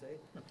used to say.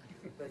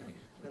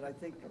 But I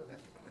think,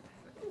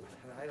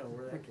 I don't know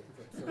where that came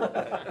from.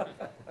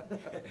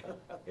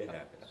 It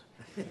happens.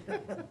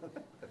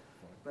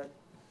 But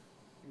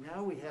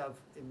now we have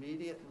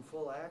immediate and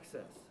full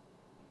access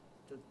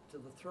to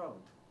the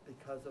throne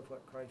because of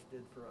what Christ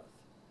did for us.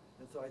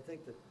 And so I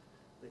think that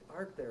the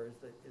ark there is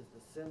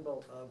the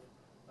symbol of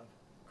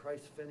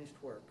Christ's finished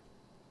work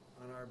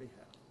on our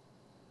behalf.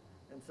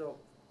 And so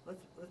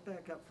let's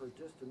back up for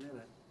just a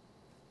minute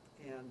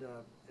and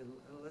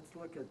let's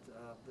look at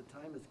the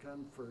time has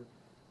come for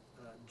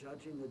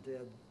judging the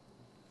dead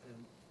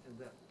and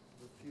that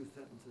the few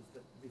sentences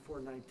that before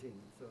 19.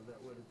 So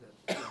that what is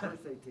that?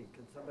 Verse 18.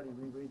 Can somebody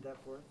reread that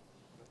for us?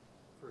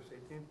 Verse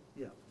 18?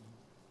 Yeah.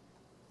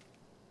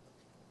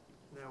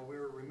 Now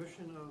we're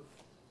remission of,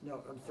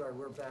 No, I'm sorry,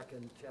 we're back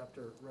in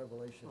chapter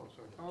Revelation. Oh,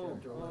 sorry.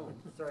 Chapter 11.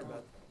 Sorry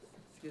about,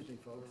 excuse me,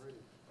 folks.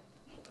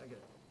 I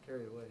got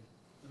carried away.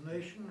 The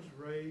nations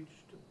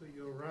raged, but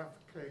your wrath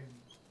came,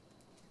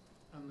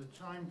 and the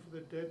time for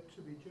the dead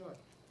to be judged,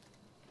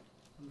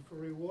 and for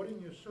rewarding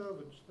your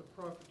servants, the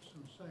prophets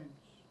and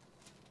saints,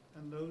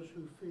 and those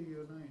who fear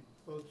your name,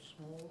 both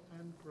small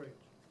and great,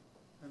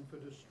 and for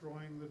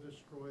destroying the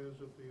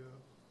destroyers of the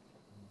earth.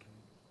 Okay.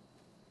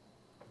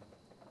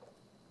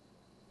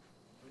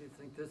 What do you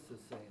think this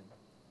is saying?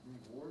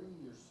 Rewarding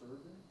your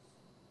servants?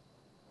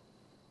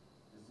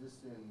 Is this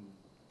in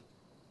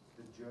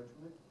the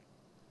judgment?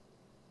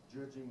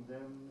 Judging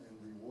them and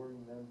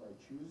rewarding them by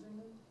choosing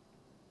them?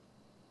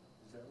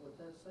 Is that what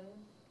that's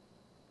saying?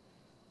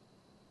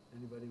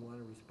 Anybody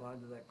want to respond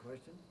to that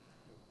question?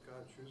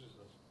 God chooses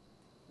us.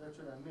 That's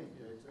what I mean.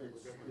 Yeah, we're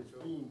definitely It's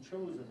chosen. being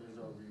chosen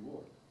as our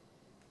reward.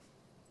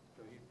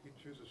 So he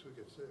chooses who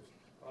gets saved.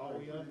 Are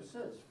we Like under, it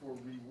says, for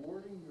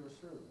rewarding your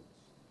servants.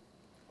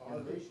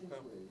 are And the, nations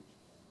rage.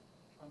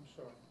 I'm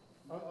sorry,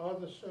 are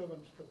the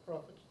servants, the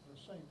prophets and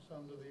the saints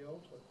under the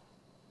altar?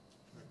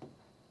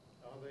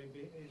 Are they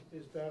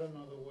is that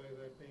another way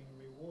they're being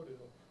rewarded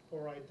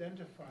or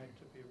identified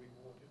to be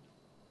rewarded?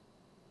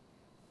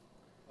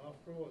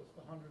 After all, it's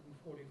the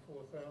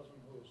 144,000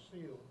 who are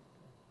sealed.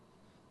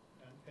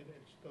 And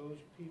it's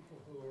those people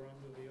who are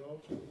under the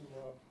altar who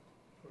are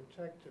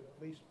protected, at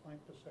least my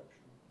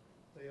perception.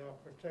 They are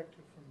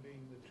protected from being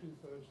the 2/3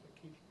 that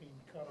keeps being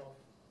cut off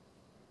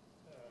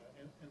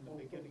in the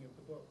beginning of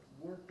the book.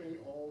 Weren't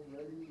they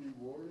already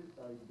rewarded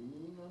by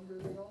being under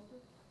the altar?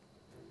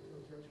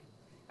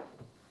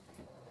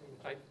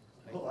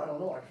 Well, I don't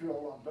know, I feel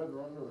a lot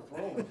better under the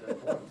throne at that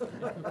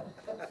point.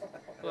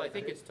 Well, I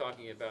think it's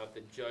talking about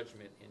the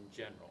judgment in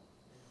general.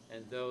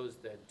 And those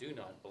that do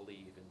not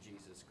believe in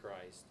Jesus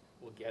Christ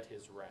will get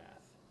his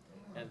wrath.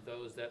 And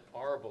those that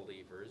are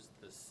believers,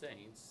 the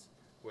saints,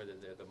 whether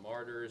they're the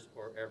martyrs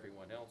or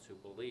everyone else who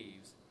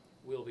believes,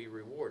 will be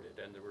rewarded.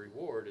 And the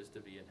reward is to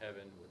be in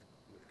heaven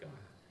with God.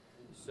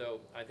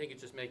 So I think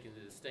it's just making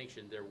the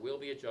distinction. There will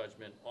be a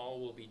judgment. All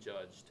will be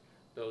judged.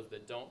 Those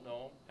that don't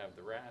know him have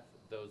the wrath.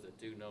 Those that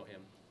do know him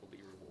will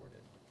be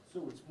rewarded.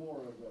 So it's more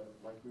of a,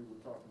 like we were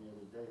talking the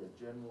other day, a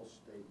general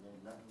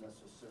statement, not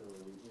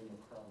necessarily in a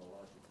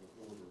chronological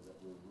order that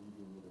we're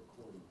reading it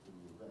according to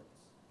the events.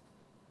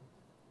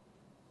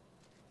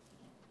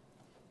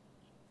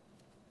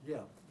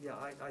 Yeah,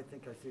 I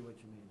think I see what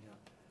you mean, yeah.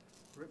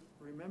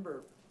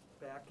 Remember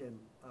back in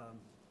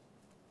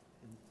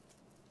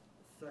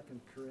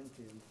Second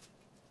Corinthians.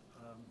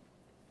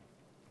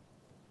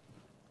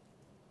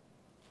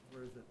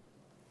 Where is it?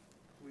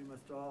 We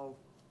must all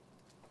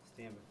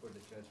Stand before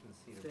the judgment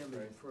seat of stand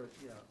Christ. before,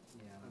 yeah.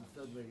 Yeah, I'm not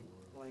suddenly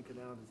sure. blanking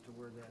out as to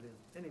where that is.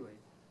 Anyway,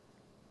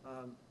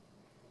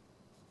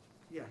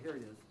 yeah, here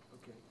it is,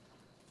 okay.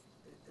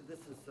 This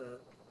is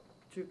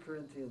 2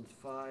 Corinthians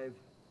 5,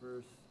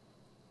 verse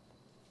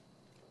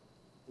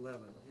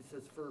 11. He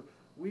says, "For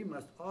we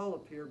must all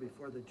appear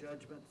before the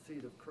judgment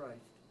seat of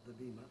Christ," the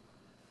bema,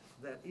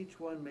 "that each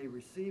one may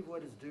receive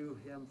what is due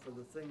him for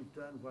the things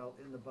done while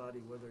in the body,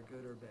 whether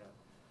good or bad."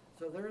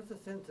 So there is a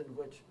sense in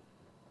which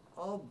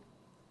all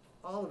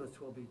of us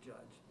will be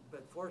judged,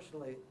 but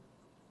fortunately,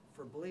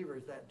 for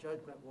believers, that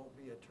judgment won't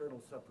be eternal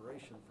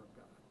separation from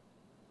God.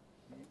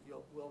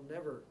 We'll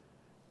never,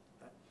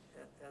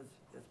 as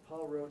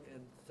Paul wrote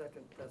in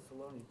 2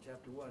 Thessalonians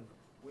chapter 1,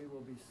 we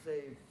will be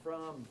saved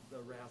from the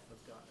wrath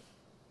of God.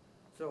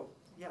 So,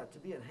 yeah, to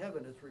be in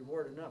heaven is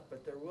reward enough,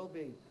 but there will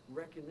be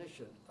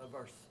recognition of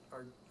our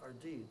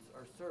deeds,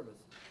 our service,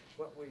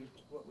 what we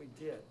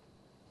did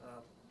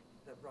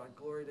that brought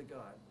glory to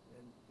God,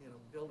 and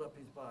build up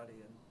His body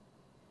and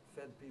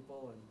fed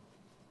people and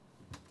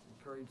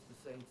encouraged the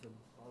saints and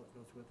all that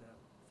goes with that.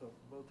 So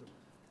both are.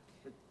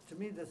 But to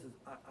me, this is,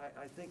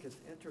 I think it's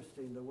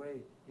interesting the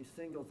way he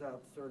singles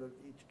out sort of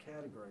each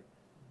category.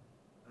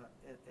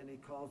 And he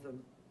calls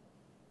them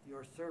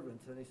your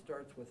servants, and he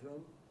starts with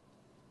whom?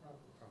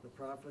 The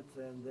prophets,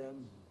 and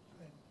then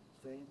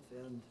saints,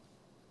 and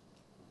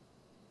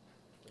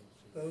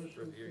Those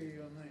who fear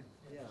your name.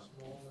 yeah,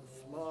 Small and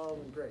small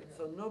and great.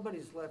 So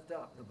nobody's left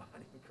out in the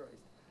body of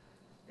Christ.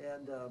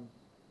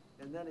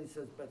 And then he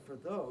says, but for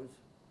those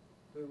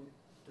who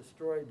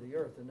destroyed the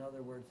earth, in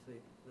other words,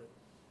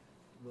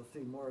 we'll see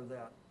more of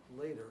that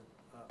later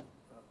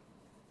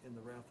in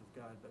the wrath of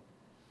God, but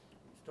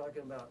he's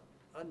talking about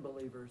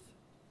unbelievers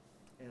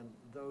and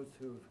those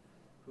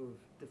who've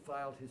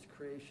defiled his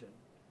creation,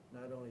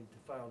 not only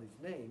defiled his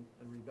name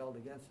and rebelled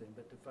against him,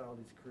 but defiled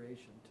his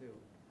creation too.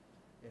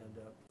 And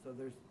so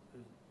there's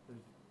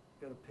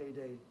been a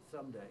payday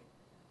someday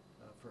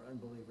for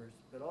unbelievers,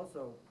 but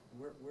also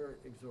we're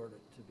exhorted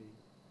to be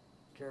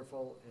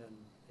careful and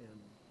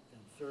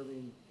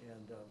serving,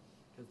 and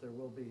because there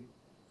will be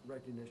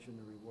recognition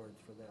and rewards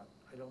for that.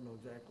 I don't know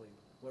exactly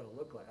what it'll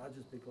look like. I'll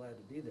just be glad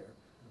to be there,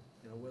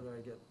 whether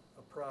I get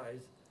a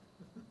prize,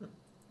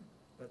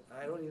 but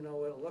I don't even know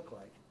what it'll look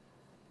like.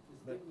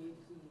 Just But- get me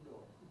through the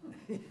door.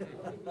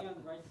 Get me on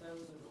the right side of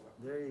the door.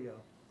 There you go.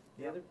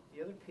 The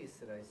other piece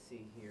that I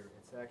see here,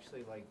 it's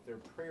actually like their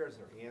prayers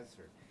are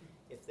answered.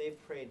 If they've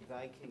prayed,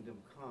 "Thy kingdom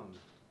come,"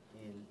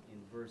 in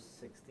verse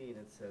 16,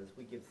 it says,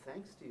 "We give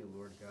thanks to you,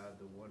 Lord God,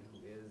 the one who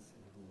is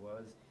and who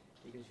was,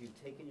 because you've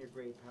taken your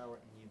great power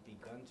and you've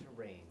begun to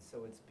reign."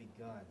 So it's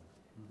begun,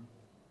 and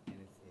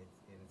it's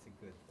a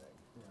good thing.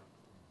 Yeah.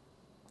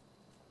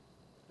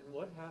 And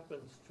what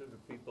happens to the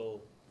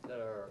people that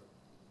are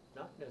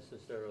not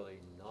necessarily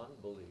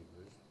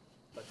non-believers,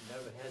 but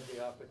never had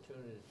the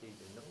opportunity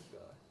to know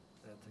God?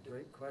 That's a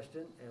great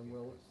question, and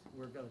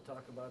we're gonna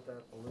talk about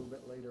that a little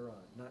bit later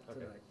on, not Okay.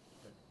 tonight,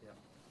 but yeah.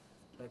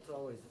 That's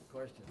always the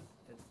question.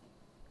 It's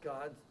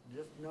God's,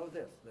 just know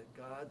this, that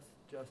God's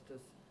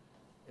justice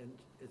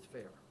is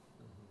fair.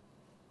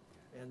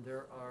 And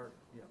there are,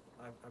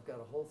 I've got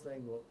a whole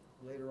thing,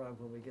 later on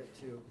when we get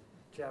to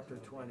chapter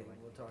 20,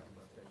 we'll talk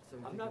about that. So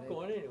I'm you not can-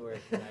 going anywhere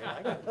tonight.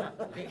 I got-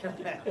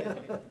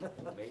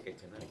 Make it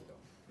tonight,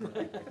 though.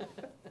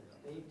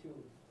 Stay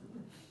tuned.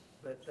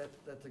 But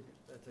that's an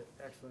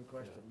excellent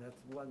question. That's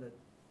one that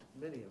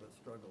many of us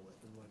struggle with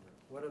and wonder,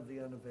 what of the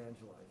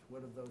unevangelized?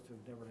 What of those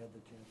who've never had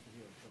the chance to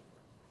hear and so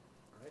forth?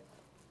 All right?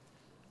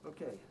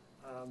 Okay,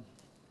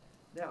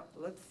 now,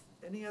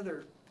 any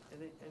other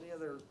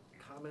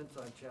comments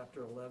on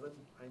chapter 11?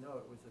 I know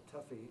it was a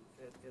toughie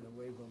in a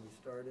way when we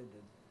started,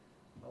 and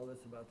all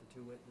this about the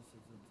two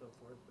witnesses and so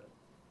forth, but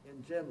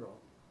in general,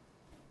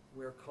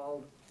 we're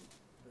called,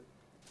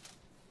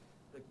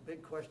 the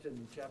big question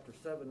in chapter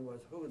 7 was,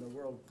 who in the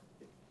world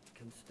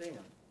can stand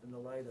in the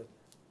light of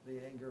the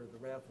anger, the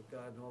wrath of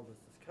God, and all this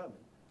is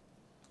coming?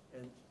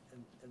 And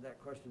that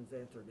question is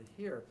answered. And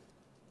here,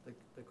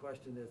 the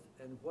question is,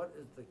 and what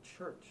is the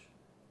church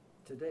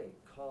today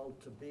called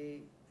to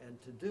be and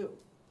to do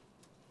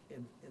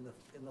in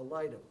the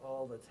light of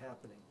all that's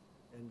happening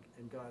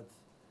and God's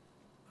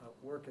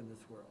work in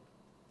this world?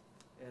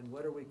 And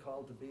what are we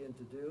called to be and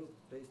to do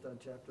based on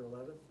chapter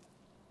 11?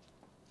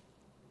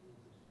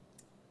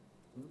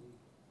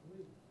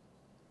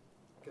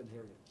 Couldn't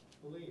hear you.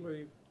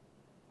 Believe.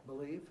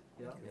 Believe,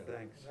 yeah.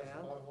 Thanks. That's the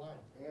And- bottom line.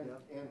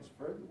 And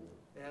spread the word.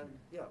 And,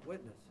 yeah,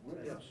 witness.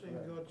 Witness. Yeah, And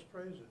sing God's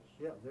praises.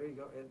 yeah, there you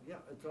go. And, yeah,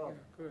 it's all, Yeah,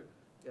 good.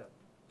 yeah,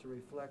 to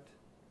reflect,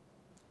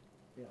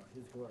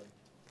 his glory.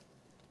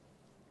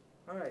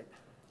 All right.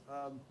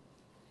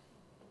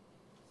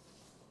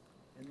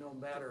 And no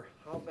matter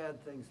how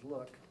bad things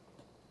look,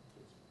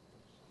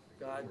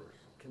 God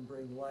can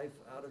bring life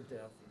out of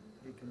death.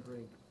 He can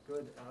bring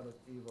good out of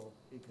evil.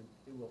 He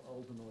will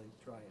ultimately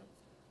triumph.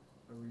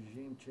 A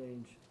regime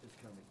change is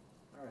coming.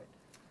 All right.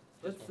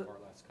 Just Let's, one more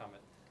last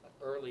comment.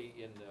 early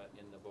in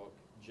the book,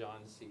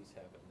 John sees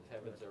heaven. The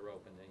heavens are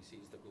open, and he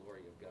sees the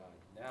glory of God.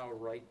 Now,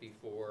 right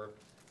before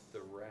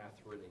the wrath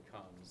really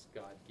comes,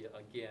 God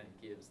again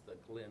gives the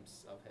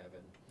glimpse of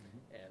heaven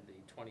and the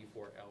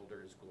 24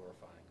 elders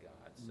glorifying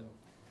God. So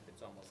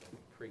it's almost like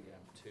a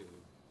preempt to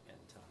end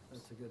times.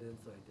 That's a good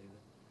insight,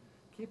 David.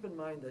 Keep in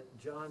mind that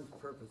John's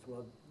purpose,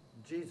 well,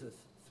 Jesus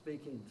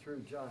speaking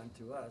through John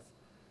to us,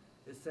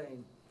 is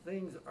saying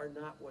things are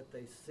not what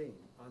they seem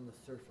on the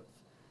surface.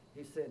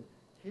 He said,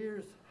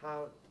 here's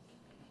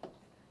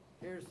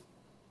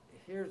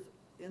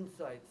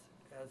insights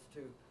as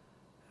to,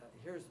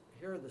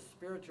 here are the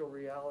spiritual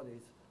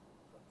realities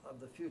of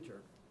the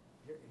future.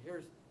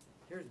 Here's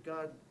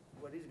God,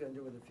 what he's going to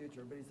do in the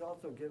future, but he's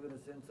also given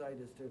us insight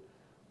as to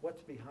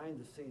what's behind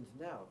the scenes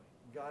now.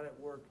 God at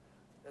work,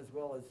 as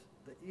well as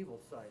the evil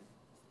side.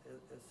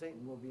 As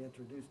Satan will be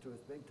introduced to us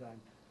big time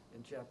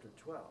in chapter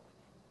 12.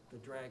 The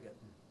dragon,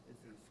 as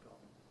he's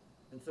called.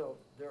 And so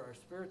there are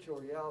spiritual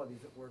realities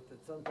at work that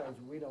sometimes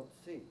we don't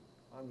see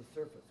on the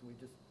surface. We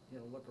just,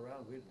 look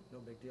around, no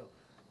big deal.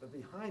 But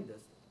behind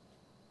us,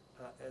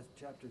 as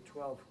chapter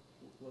 12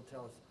 will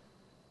tell us,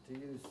 to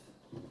use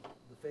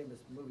the famous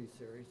movie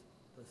series,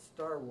 the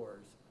Star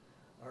Wars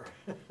are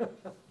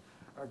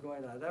are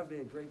going on. That would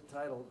be a great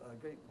title.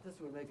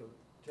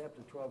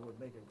 Chapter 12 would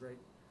make a great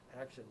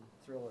action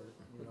thriller,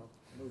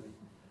 movie.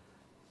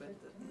 But,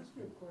 Can I ask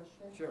you a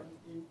question? Sure.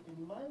 In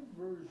my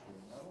version,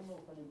 I don't know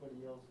if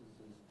anybody else's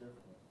is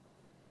different.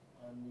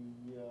 On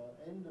the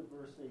end of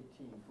verse 18,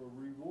 for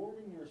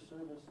rewarding your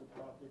servants, the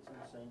prophets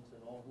and saints,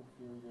 and all who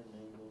fear your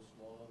name, both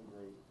small and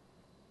great,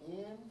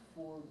 and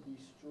for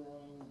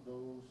destroying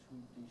those who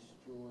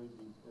destroy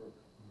the earth.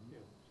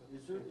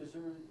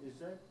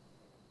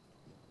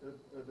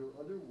 Are there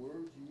other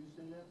words used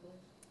in that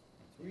place?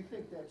 Do you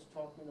think that's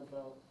talking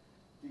about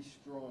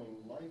destroying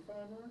life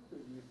on earth,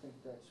 or do you think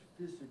that's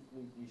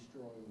physically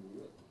destroying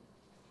the earth?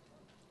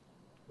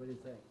 what do you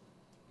think?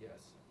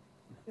 Yes.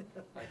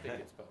 I think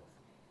it's both.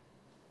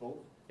 Both?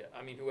 Yeah,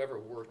 I mean, whoever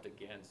worked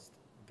against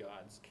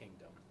God's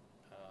kingdom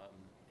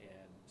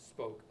and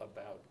spoke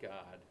about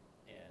God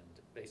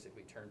and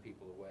basically turned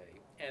people away,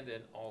 and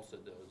then also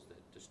those that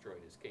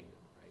destroyed his kingdom,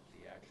 right?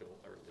 The actual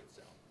earth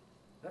itself.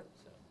 That-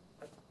 So,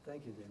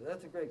 Thank you, David.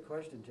 That's a great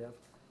question, Jeff.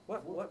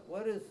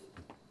 What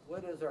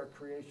is our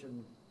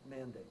creation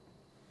mandate?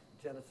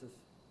 Genesis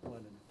 1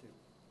 and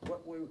 2.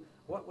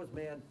 What was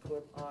man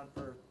put on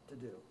earth to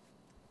do?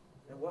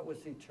 And what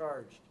was he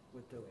charged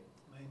with doing?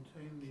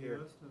 Maintain the Care-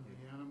 earth and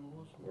the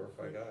animals and the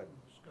Glorify fish God. and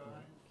the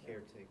sky.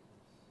 Caretakers.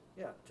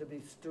 Yeah, to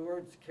be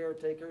stewards,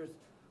 caretakers,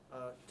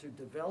 to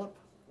develop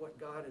what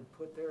God had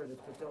put there, and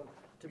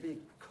to be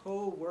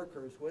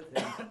co-workers with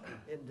him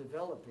in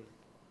developing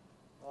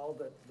all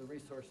the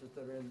resources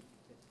that are in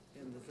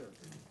this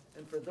earth.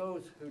 And for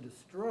those who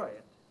destroy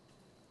it,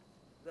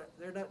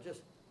 they're not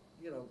just,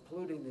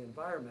 polluting the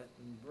environment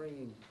and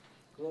bringing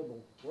global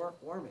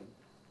warming.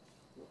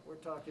 We're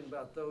talking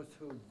about those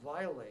who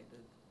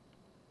violated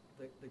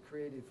the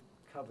creative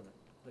covenant,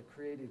 the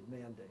creative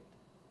mandate.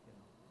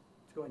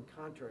 It's going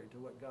contrary to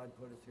what God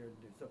put us here to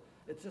do. So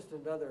it's just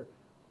another,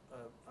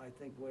 I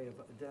think, way of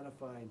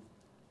identifying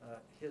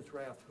his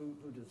wrath, who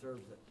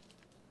deserves it.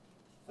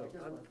 I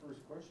guess my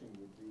first question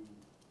would be,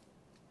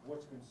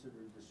 what's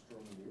considered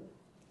destroying the earth?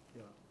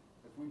 Yeah.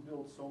 If we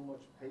build so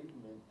much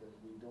pavement that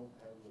we don't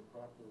have the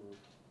proper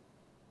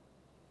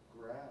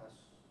grass,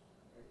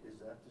 is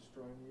that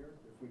destroying the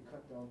earth? If we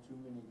cut down too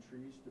many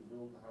trees to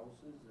build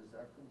houses, is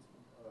that,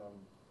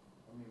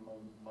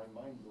 my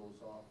mind goes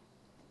off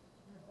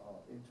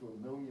into a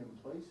million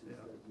places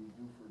Yeah. that we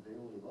do for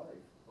daily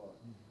life, but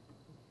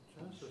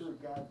I'm Genesis. sure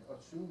God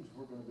assumes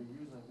we're gonna be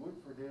using wood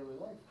for daily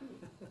life too.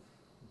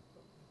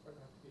 But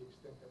not to the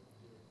extent that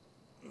we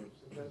do.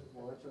 So it doesn't-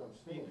 Well, that's what I'm the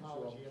saying, so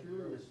ecology I'm of the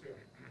curious. earth,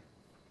 yeah.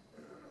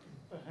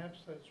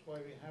 Perhaps that's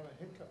why we have a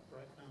hiccup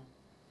right now.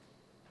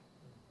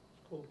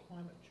 It's called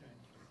climate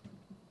change.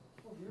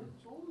 Well, the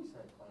earth's always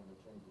had climate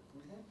changes,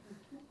 we went through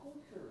 2 cold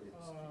periods.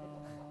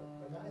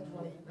 But not in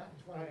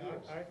 20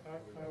 years.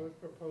 I would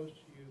propose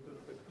to you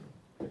that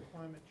the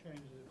climate change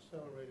has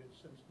accelerated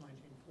since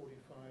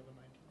 1945 and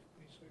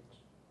 1946.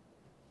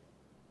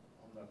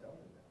 I'm not telling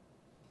you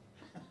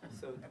that.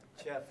 So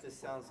Jeff, this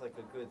sounds like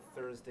a good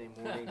Thursday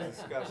morning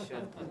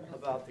discussion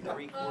about the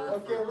Greek word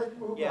Okay, for, let's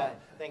move yeah, on.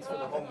 thanks for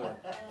the homework.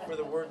 For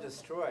the word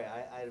destroy,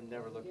 I've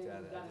never looked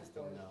at it, I just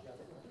don't know.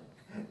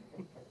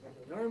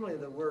 Normally,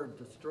 the word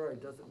destroy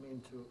doesn't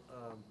mean to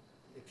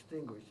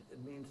extinguish.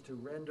 It means to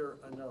render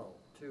annul,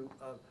 to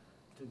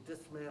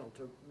dismantle,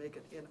 to make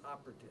it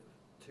inoperative,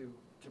 to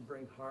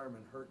bring harm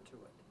and hurt to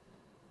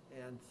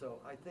it. And so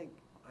I think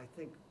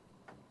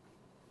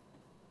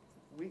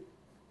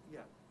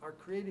our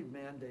creative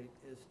mandate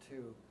is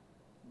to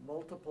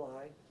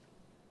multiply.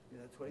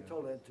 That's what he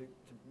told us, to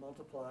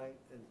multiply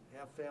and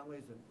have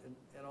families,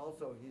 and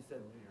also, he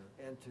said,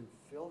 and to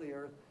fill the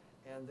earth,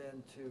 and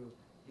then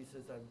he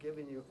says, I've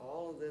given you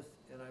all of this,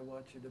 and I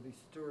want you to be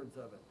stewards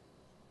of it.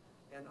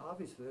 And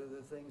obviously, they're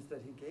the things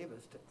that he gave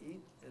us to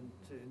eat and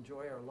to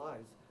enjoy our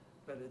lives,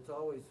 but it's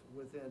always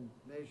within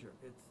measure.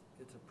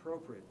 it's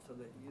appropriate so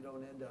that you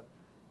don't end up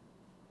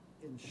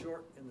in the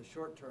short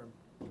term,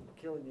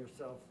 killing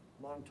yourself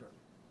long term.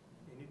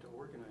 You need to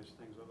organize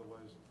things,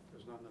 otherwise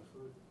there's not enough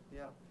food.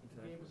 Yeah, He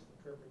exactly. gave us the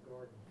perfect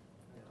garden.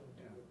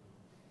 Yeah.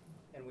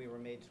 And we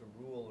were made to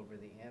rule over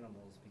the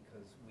animals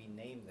because we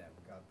named them.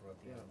 God brought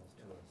the Yeah. animals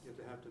to us. You have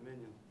to have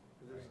dominion.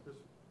 Right.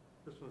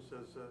 This one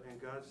says, and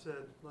God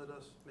said, let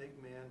us make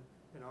man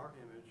in our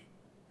image,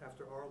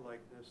 after our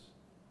likeness,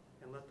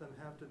 and let them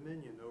have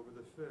dominion over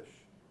the fish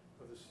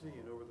of the sea,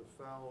 and over the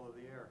fowl of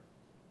the air,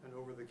 and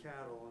over the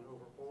cattle, and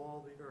over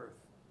all the earth,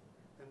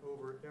 and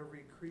over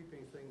every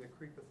creeping thing that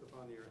creepeth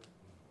upon the earth.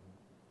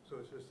 So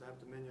it's just to have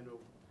dominion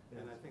over,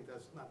 and I think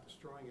that's not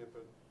destroying it,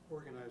 but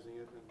organizing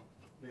it and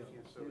making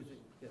it so it's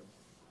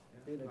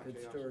Being a not good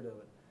chaos. steward of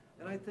it.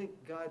 And I think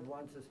God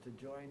wants us to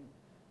join,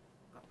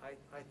 I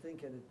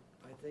think in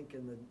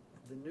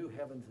the new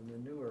heavens and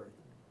the new earth,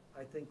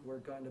 I think we're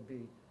going to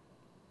be,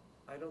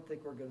 I don't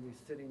think we're going to be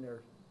sitting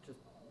there just,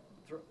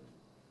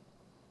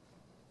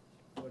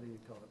 what do you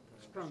call it?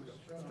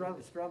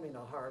 Strumming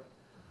a harp.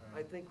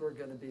 I think we're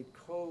going to be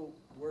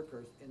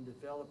co-workers in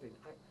developing,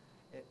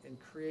 and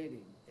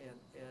creating,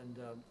 and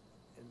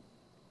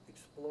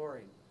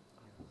exploring.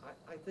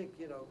 I think,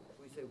 we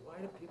say, why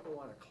do people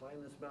want to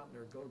climb this mountain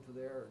or go to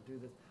there or do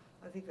this?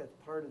 I think that's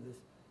part of this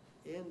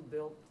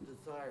inbuilt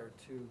desire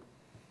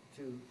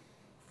to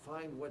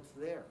find what's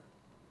there.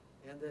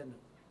 And then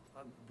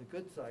the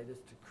good side is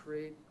to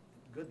create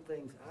good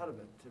things out of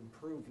it, to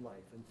improve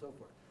life and so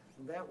forth.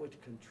 And that which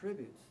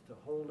contributes to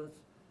wholeness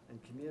and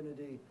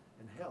community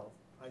and health,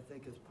 I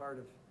think, is part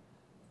of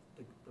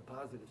the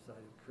positive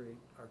side of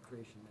our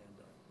creation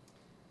mandate.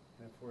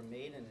 And if we're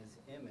made in his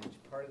image,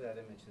 part of that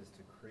image is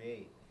to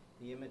create.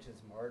 The image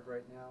is marred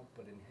right now,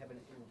 but in heaven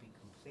it will be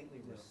completely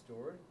Yeah.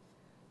 restored.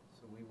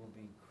 So we will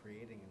be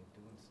creating and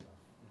doing stuff.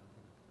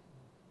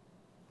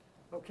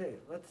 Okay,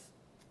 let's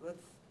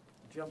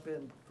jump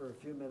in for a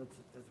few minutes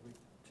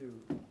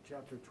to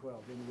chapter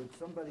 12. And would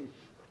somebody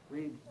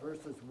read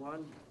verses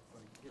 1, if I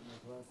get my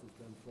glasses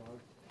done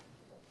fogged,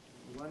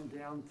 1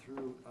 down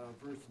through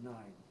verse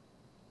 9.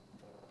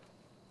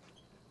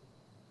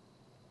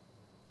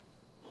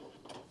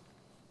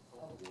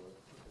 I'll do it.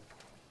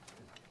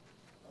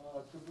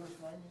 To verse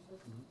 9, you said?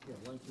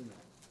 Yeah, 1 through 9.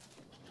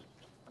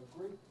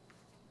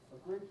 A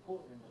great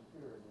portent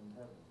appeared in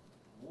heaven,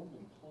 a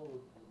woman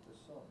clothed with the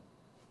sun,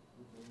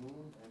 with the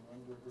moon and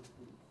under her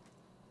feet,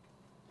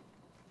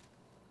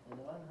 and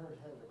on her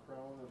head a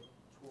crown of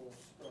 12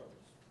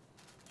 stars.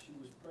 She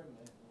was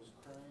pregnant and was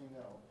crying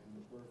out in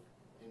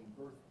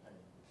birth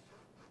pangs,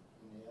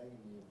 in the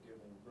agony of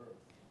giving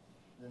birth.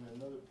 Then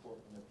another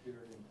portent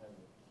appeared in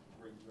heaven, a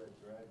great red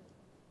dragon,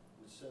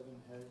 with 7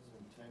 heads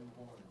and 10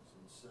 horns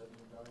and 7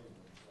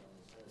 diadems on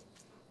his heads.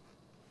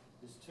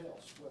 His tail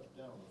swept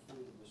down a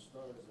third of the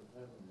stars of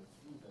heaven and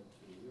threw them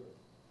to the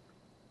earth.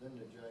 Then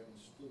the dragon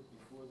stood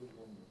before the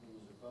woman who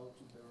was about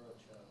to bear a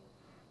child,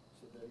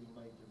 so that he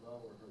might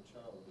devour her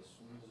child as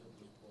soon as it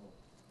was born.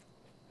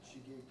 She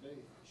gave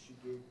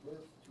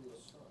birth to a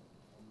son,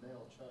 a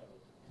male child,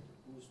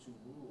 who was to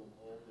rule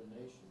all the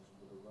nations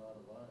with a rod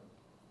of iron.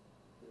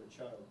 But the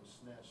child was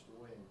snatched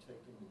away and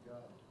taken to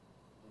God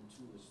and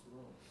to his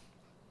throne.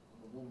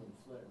 And the woman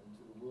fled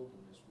into the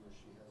wilderness, where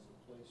she has a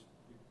place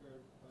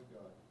prepared by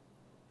God,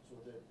 so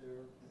that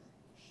there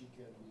she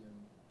can be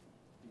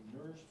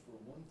nourished for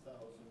 1,260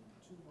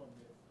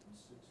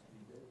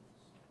 days.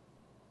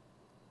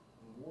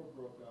 And war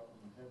broke out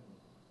in heaven.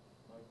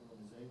 Michael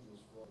and his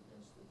angels fought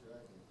against the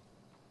dragon.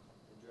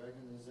 The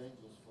dragon and his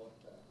angels fought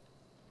back,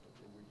 but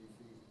they were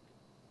defeated.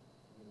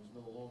 And there was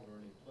no longer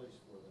any place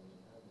for them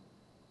in heaven.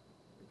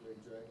 The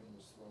great dragon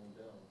was thrown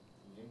down,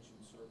 the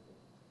ancient serpent,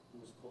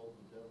 who is called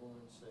the devil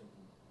and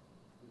Satan,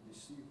 the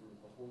deceiver of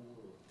the whole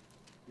world.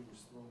 He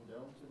was thrown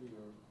down to the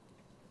earth,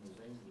 and his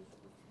angels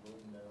were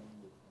thrown down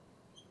with him.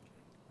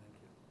 Thank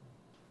you.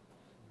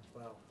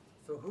 Wow.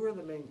 So who are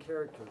the main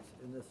characters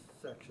in this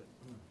section,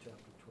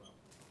 chapter 12?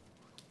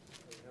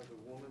 You have the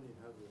woman, you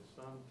have the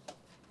son,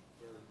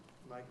 you have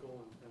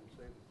Michael and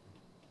Satan.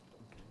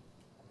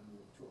 And we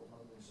have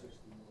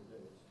 1,260 more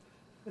days.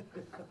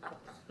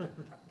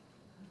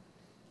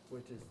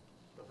 Which is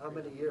how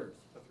many years?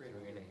 A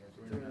 3.5 years.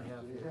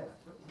 3.5 years.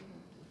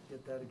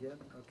 Get that again?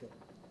 Okay.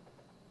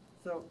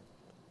 So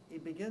he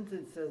begins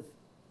and says,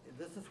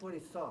 this is what he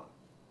saw.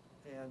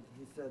 And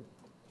he said,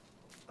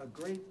 a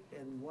great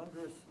and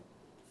wondrous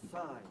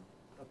sign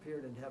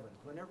appeared in heaven.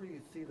 Whenever you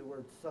see the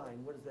word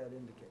sign, what does that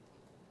indicate?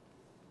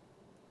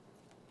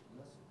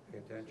 Pay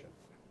attention.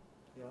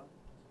 Yeah?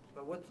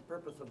 But what's the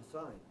purpose of a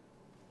sign?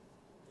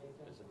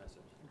 As a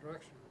message.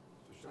 Direction.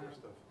 To show us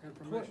stuff.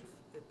 Information.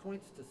 It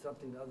points to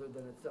something other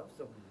than itself.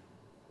 So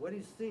what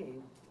he's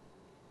seeing,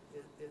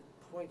 it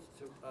points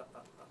to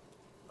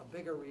a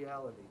bigger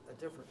reality, a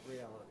different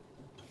reality.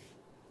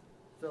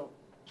 So,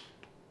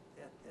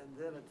 and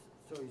then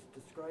so he's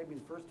describing,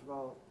 first of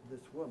all,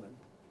 this woman,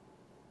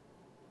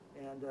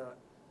 and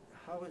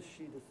how is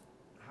she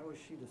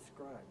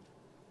described?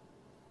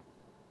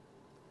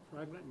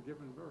 Pregnant and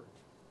giving birth.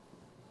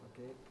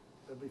 Okay,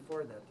 but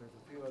before that, there's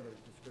a few other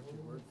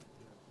descriptive words.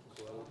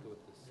 clothed with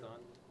the sun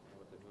and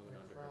with the moon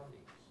under her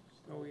feet.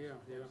 Oh, yeah,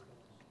 yeah.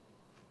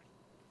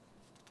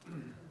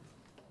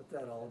 What's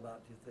that all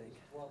about, do you think?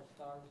 12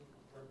 stars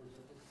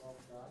represent the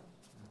 12 tribes?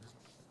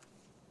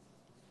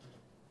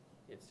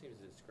 It seems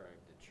to describe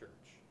the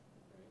church,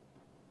 right?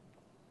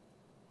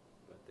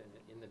 But then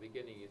in the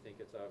beginning, you think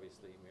it's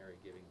obviously Mary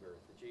giving birth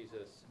to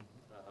Jesus,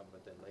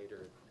 but then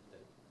later, the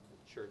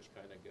church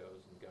kind of goes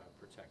and God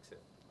protects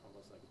it,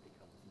 almost like it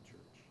becomes the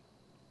church.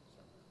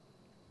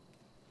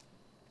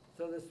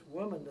 So this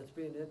woman that's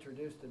being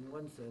introduced in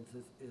one sense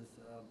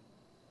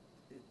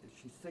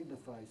she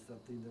signifies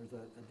something, there's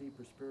a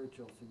deeper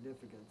spiritual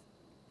significance.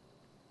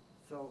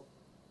 So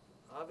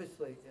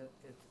obviously,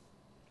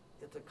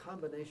 it's a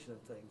combination of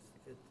things.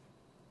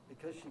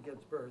 Because she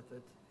gives birth,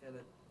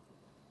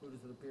 who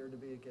does it appear to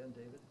be again,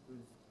 David?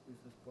 Who's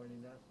this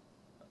pointing at?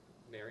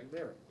 Mary?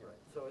 Mary, Yeah.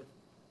 right. So it's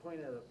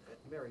pointing at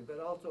Mary, but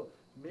also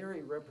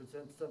Mary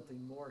represents something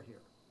more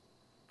here.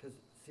 Because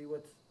see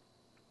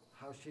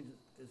how she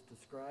is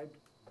described?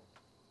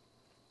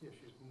 Yeah,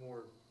 she's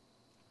more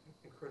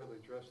incredibly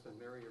dressed than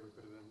Mary ever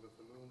could have been, with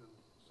the moon and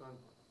sun,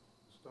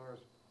 stars.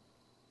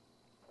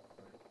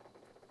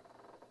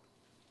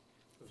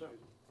 So So- she's-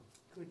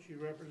 Could she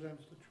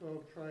represents the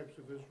 12 tribes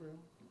of Israel?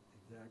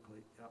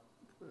 Exactly, yeah.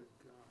 Good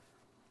God.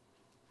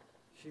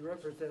 She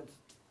represents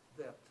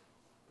the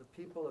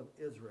people of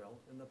Israel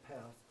in the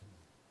past,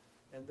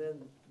 and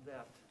then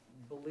that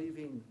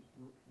believing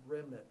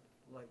remnant,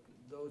 like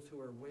those who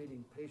are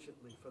waiting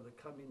patiently for the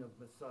coming of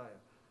Messiah.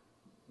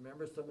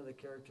 Remember some of the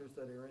characters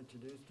that are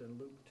introduced in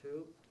Luke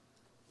 2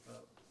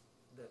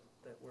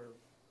 that were,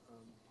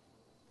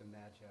 The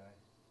Magi.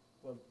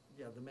 well,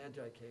 yeah, the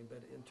Magi came,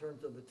 but in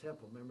terms of the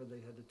temple, remember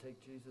they had to take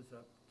Jesus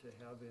up to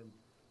have him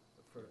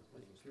for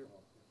When he was his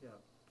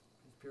 12.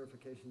 his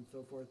purification and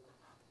so forth.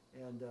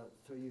 And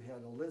so you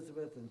had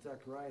Elizabeth and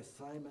Zechariah,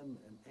 Simon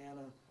and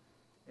Anna,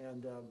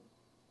 and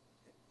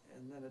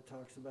then it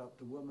talks about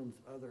the woman's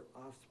other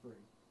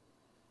offspring.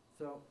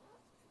 So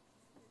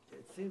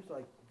it seems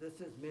like this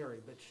is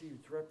Mary, but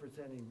she's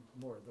representing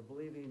more, the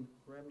believing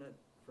remnant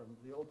from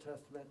the Old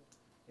Testament,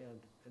 and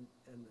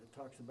it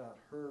talks about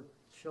her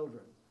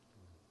children.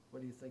 What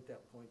do you think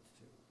that points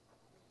to?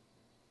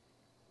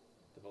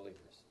 The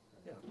believers.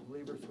 right? Yeah,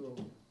 believers who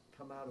will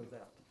come out of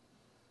that.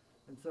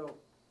 And so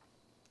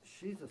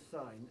she's a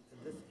sign,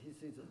 and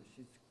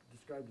she's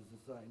described as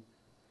a sign,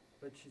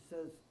 but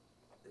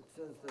it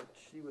says that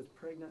she was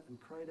pregnant and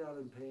cried out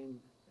in pain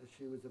as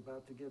she was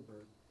about to give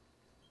birth.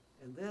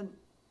 And then,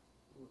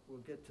 we'll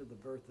get to the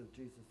birth of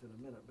Jesus in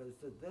a minute, but it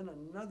said, then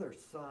another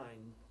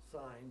sign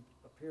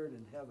appeared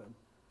in heaven.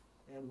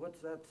 And what's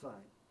that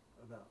sign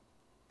about?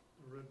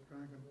 The red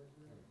dragon?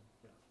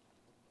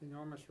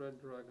 Enormous red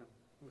dragon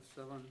with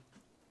 7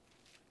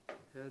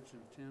 heads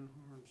and 10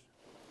 horns.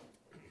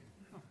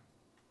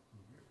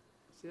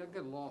 See, I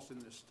get lost in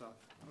this stuff,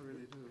 I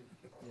really do.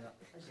 Yeah.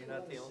 You're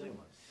not the only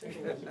one.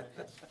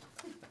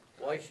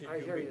 Why should I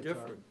you hear be you, Tom.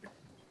 different?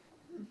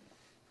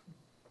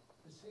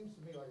 It seems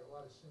to me like a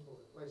lot of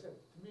symbolism. Like I said,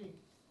 to me,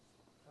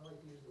 I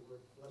like to use the word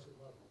Blessed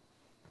Mother.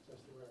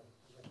 That's the word I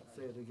recognize.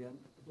 Say it again?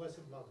 The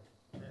Blessed Mother,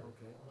 Mary,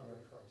 Okay, the Mother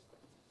of all Christ.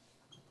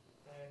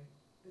 And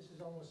this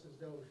is almost as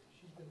though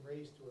she's been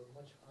raised to a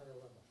much higher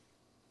level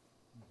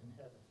in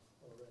heaven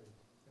already.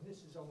 And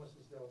this is almost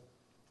as though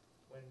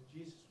when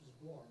Jesus was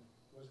born,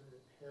 wasn't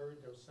it Herod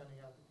that was sending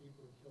out the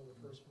people to kill the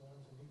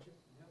firstborns in Egypt?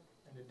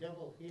 And the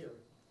devil here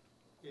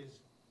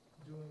is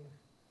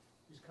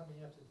coming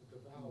after to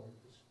devour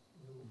this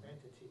new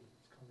entity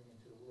that's coming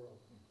into the world.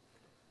 And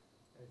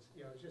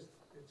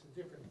it's a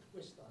different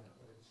twist on it,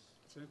 but it's.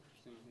 It's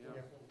interesting,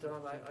 yeah.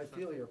 Tom, I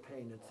feel your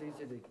pain. It's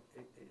easy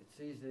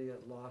to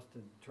get lost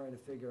in trying to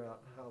figure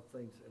out how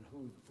things and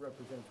who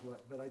represents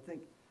what. But I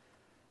think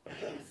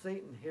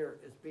Satan here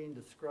is being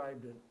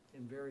described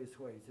in various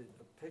ways.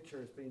 A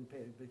picture is being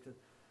painted because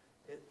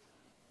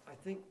I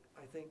think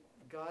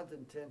God's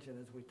intention,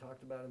 as we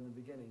talked about in the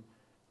beginning,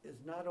 is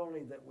not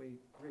only that we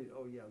read,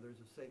 oh yeah, there's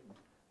a Satan,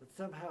 but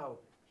somehow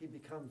he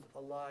becomes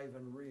alive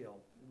and real.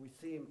 We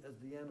see him as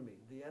the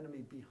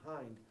enemy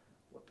behind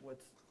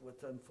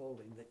what's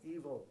unfolding, the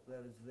evil that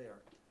is there,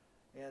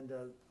 and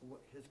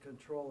his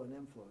control and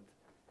influence.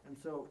 And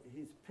so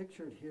he's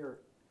pictured here,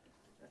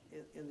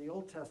 in the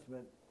Old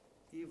Testament,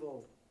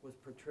 evil was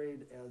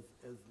portrayed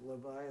as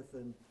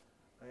Leviathan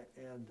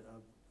and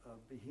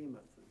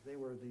Behemoth. They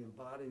were the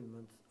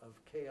embodiments of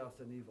chaos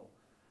and evil.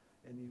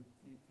 And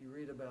you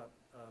read about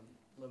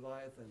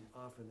Leviathan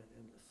often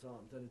in the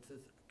Psalms, and it says,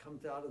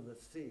 comes out of the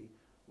sea,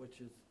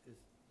 which is this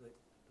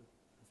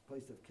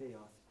place of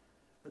chaos.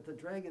 But the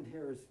dragon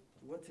here is,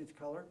 what's his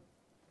color?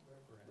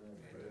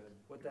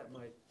 What that?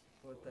 Blood?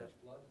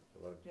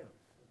 Yeah,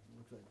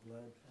 looks like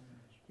blood.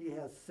 He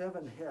has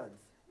 7 heads.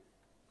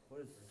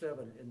 What does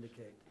 7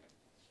 indicate?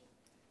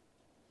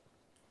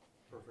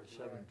 Perfect.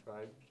 7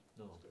 tribes?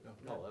 No,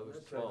 No, that was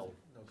that's 12.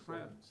 No,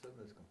 Crown. seven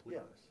is Yeah,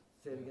 completeness.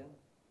 say it again?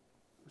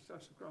 What's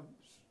that,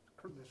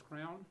 this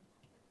crown?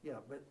 Yeah,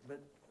 but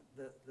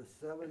the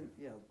 7,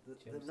 yeah, the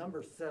Jim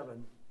number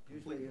 7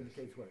 usually Completeness.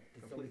 indicates what?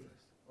 Does somebody- Completeness.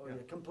 Oh, yeah,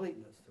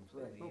 completeness,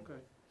 right. Completely.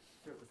 Okay.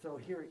 So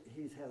here,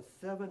 he has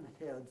 7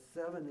 heads.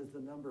 7 is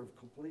the number of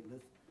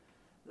completeness.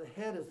 The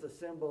head is the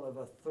symbol of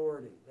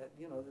authority, that,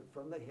 you know, that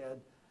from the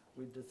head,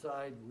 we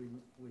decide, we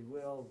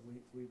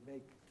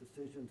make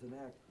decisions and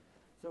act.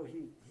 So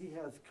he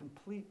has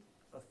complete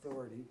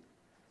authority,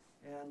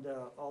 and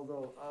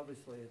although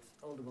obviously it's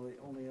ultimately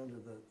only under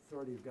the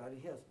authority of God,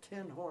 he has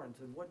 10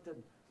 horns, and what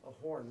did a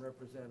horn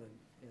represent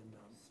in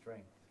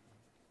Strength.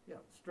 yeah,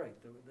 strength.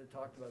 They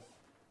talked about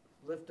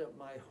lift up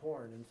my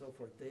horn and so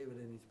forth, David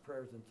in his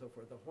prayers and so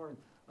forth. The horn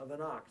of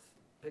an ox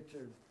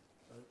pictured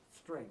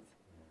strength.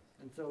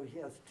 And so he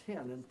has 10,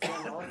 and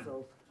 10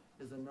 also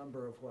is a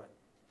number of what?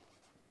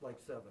 Like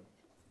 7.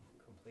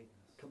 Completeness.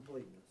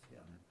 Completeness, yeah.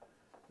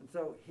 And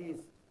so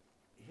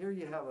here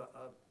you have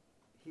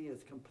he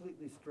is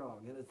completely strong.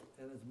 And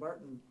as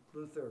Martin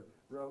Luther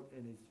wrote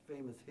in his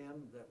famous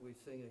hymn that we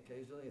sing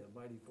occasionally, A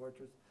Mighty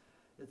Fortress,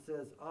 it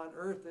says, on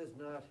earth is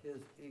not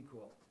his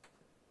equal.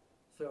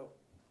 So,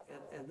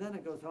 and then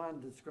it goes on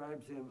and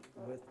describes him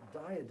with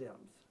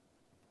diadems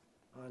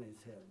on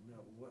his head. Now,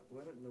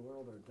 what in the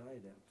world are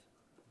diadems?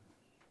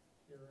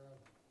 Your,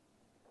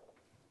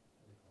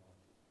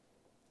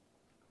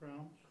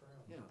 Crowns?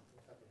 crown. Yeah.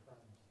 What type of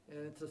crowns?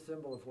 And it's a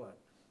symbol of what?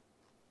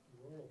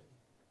 Royalty.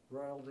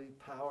 Royalty,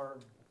 power,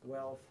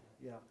 wealth,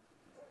 yeah.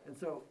 And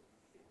so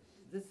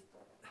this,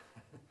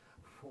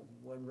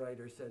 one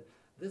writer said,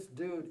 this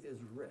dude is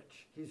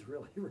rich. He's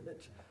really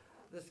rich.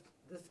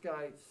 This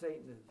guy,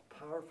 Satan, is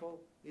powerful.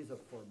 He's a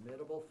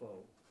formidable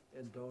foe,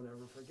 and don't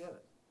ever forget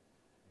it.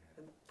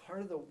 And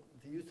part of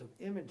the use of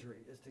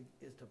imagery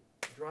is to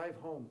drive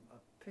home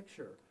a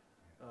picture,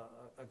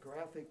 a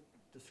graphic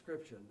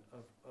description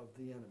of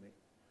the enemy.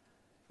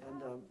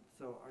 And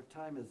so our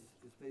time is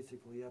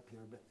basically up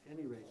here, but at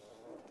any rate,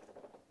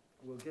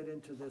 we'll get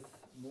into this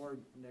more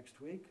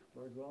next week,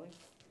 Lord willing.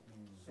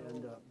 So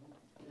And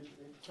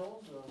it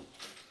tells us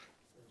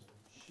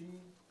she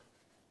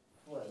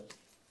fled,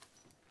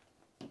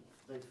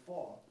 they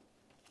fought,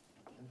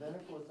 and then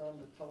it goes on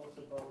to tell us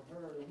about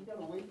her, and we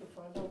gotta wait to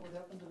find out what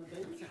happened to the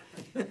baby.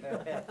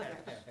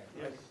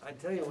 I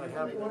tell you what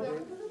happened. What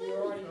happened to the baby?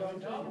 We're already gone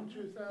It's down.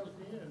 taken 2,000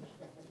 years.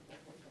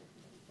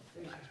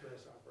 Patience,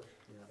 grasshopper.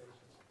 Yeah.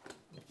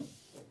 Patience.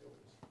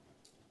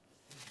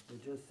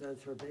 It just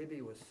says her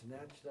baby was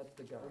snatched up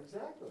to God.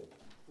 Exactly.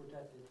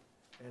 Protected.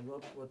 And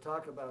we'll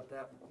talk about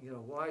that, you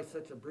know, why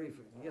such a brief,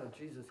 you know,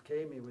 Jesus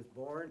came, he was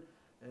born,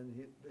 and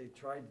they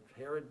tried,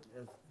 Herod,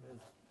 as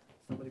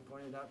somebody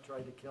pointed out,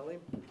 tried to kill him,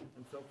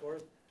 and so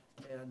forth.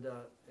 And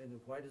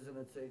why doesn't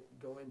it say,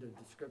 go into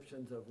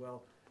descriptions of,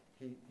 well,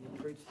 he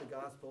preached the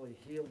gospel, he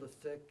healed the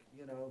sick,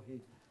 you know, he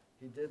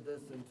did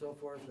this and so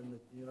forth, and,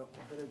 you know,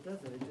 but it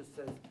doesn't, it just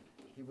says,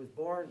 he was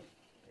born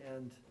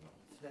and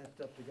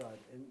snatched up to God.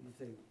 And you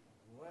say,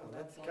 wow,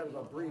 that's kind of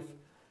a brief,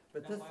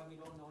 but this. That's why we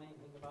don't know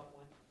anything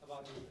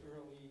about his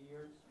early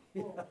years?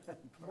 Well,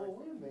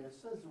 wait a minute,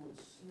 it says it was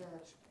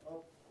snatched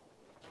up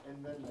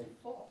and then they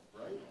fought,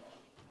 right?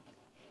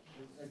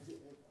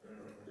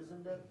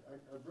 Isn't that,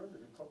 I've read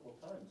it a couple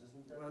of times,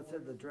 isn't that? Well, it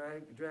said the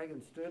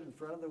dragon stood in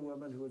front of the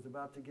woman who was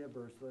about to give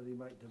birth so that he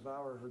might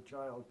devour her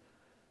child.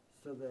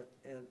 So that,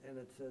 and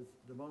it says,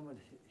 the moment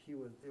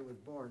it was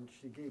born,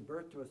 she gave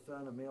birth to a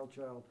son, a male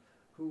child,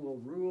 who will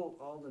rule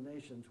all the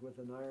nations with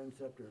an iron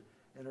scepter,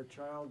 and her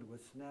child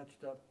was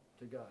snatched up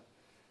to God.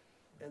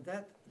 And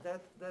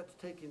that's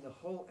taking the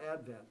whole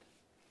Advent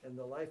and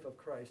the life of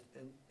Christ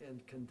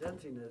and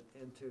condensing it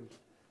into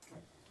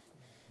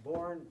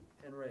born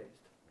and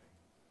raised.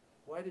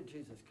 Why did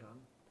Jesus come?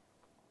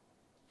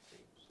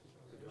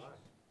 To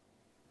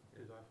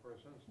die for our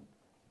sins.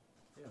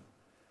 Yeah.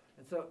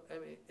 And so, I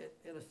mean,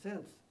 in a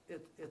sense,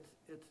 it's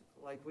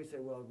like we say,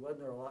 well, wasn't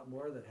there a lot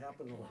more that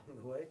happened along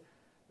the way?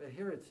 But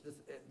here it's just,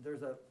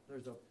 there's a,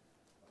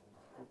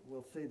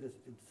 we'll see this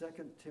in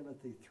 2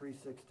 Timothy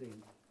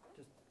 3:16.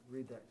 Just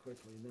read that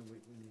quickly, and then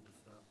we need to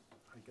stop.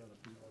 I gotta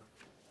be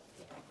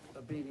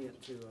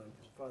obedient to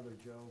Father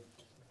Joe.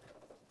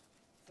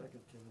 2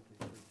 Timothy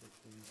 3:16,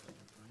 if I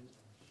can find it.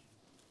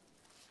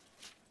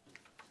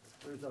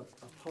 There's a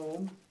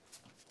poem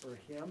or a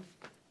hymn,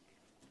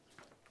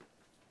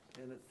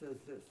 and it says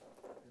this.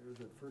 There's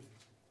a first,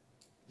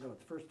 no,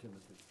 it's 1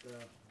 Timothy.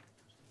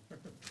 3:16.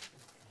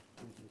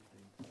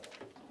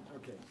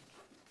 Okay.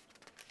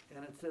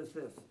 And it says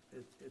this.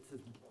 It says,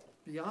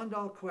 beyond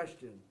all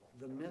question,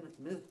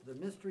 the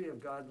mystery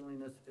of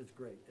godliness is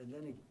great. And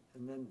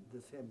then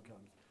this hymn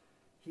comes.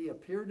 He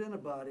appeared in a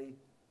body,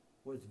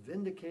 was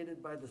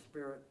vindicated by the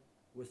Spirit,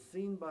 was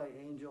seen by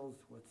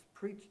angels, was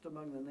preached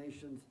among the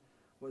nations,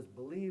 was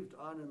believed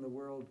on in the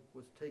world,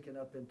 was taken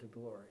up into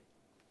glory.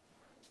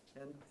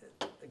 And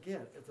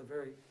again, it's a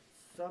very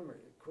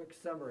quick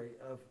summary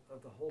of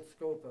the whole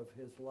scope of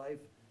his life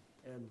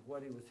and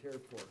what he was here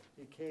for.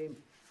 He came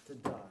to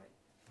die.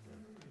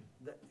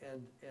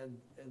 And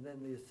then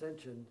the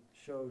ascension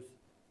shows,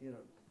 you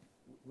know,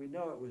 we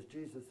know it was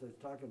Jesus that's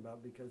talking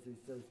about because he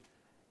says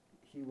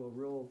he will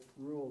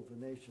rule the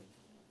nations.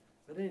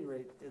 But at any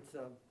rate, it's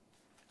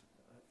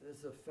this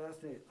is a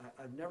fascinating,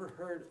 I've never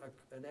heard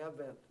an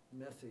Advent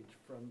message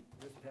from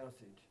this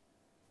passage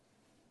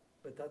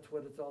but that's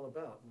what it's all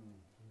about.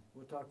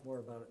 We'll talk more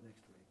about it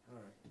next week.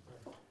 All right.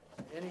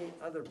 Any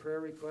other prayer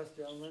requests,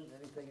 gentlemen?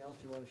 Anything else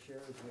you want to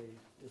share as we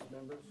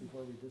dismember,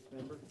 before we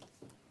dismember?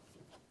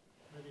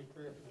 Maybe a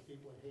prayer for the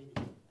people in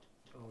Haiti.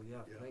 Oh,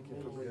 yeah, Yeah. thank you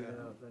for bringing it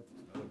Yeah. up. That's,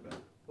 Another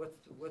bad.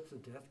 what's the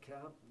death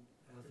count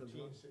as of?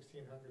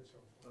 1600 so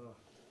far. Oh,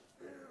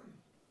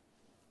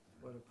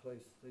 what a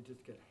place. They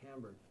just get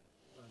hammered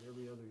about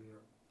every other year.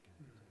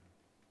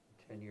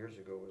 10 years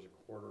ago was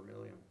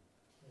 250,000.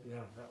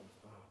 Yeah, that was,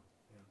 oh,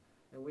 yeah.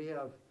 And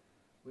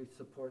we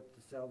support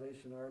the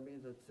Salvation Army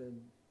that's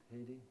in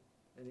Haiti.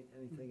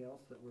 Anything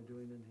else that we're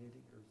doing in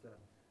Haiti, or is that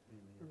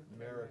mainly?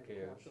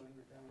 AmeriCares.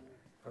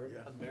 Pardon?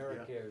 Yeah.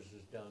 AmeriCares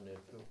is down there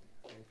too.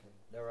 Okay,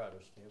 They're out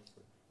of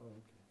Stanford. oh,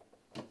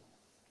 okay.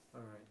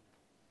 All right.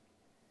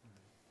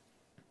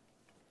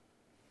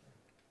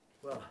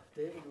 Well,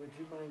 David, would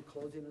you mind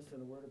closing us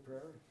in a word of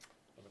prayer?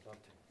 I would love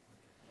to.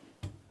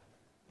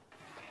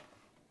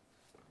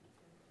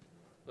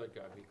 Lord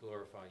God, we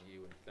glorify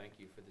you and thank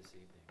you for this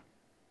evening.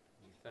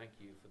 We thank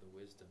you for the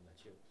wisdom that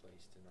you have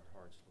placed in our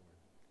hearts, Lord.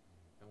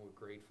 And we're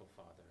grateful,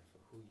 Father, for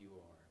who you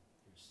are,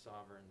 your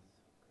sovereign,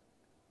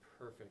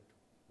 perfect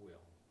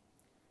will.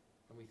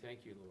 And we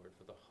thank you, Lord,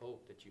 for the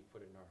hope that you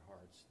put in our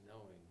hearts,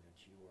 knowing that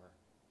you are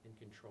in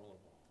control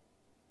of all.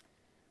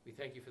 We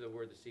thank you for the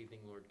word this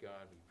evening, Lord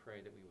God. We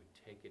pray that we would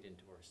take it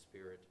into our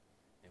spirit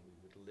and we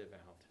would live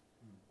out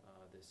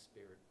this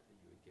spirit that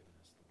you had given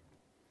us, Lord.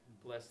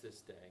 Bless this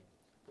day.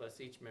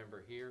 Bless each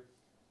member here.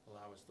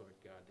 Allow us, Lord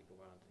God, to go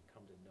out and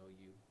come to know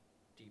you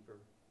deeper,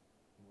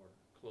 more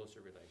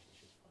closer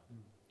relationships, Father.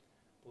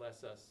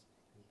 Bless us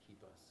and keep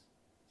us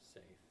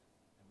safe.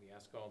 And we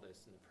ask all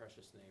this in the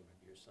precious name of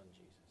your Son,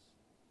 Jesus.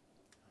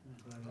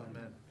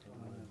 Amen.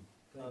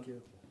 Thank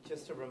you.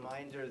 Just a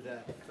reminder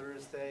that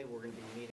Thursday, we're going to be meeting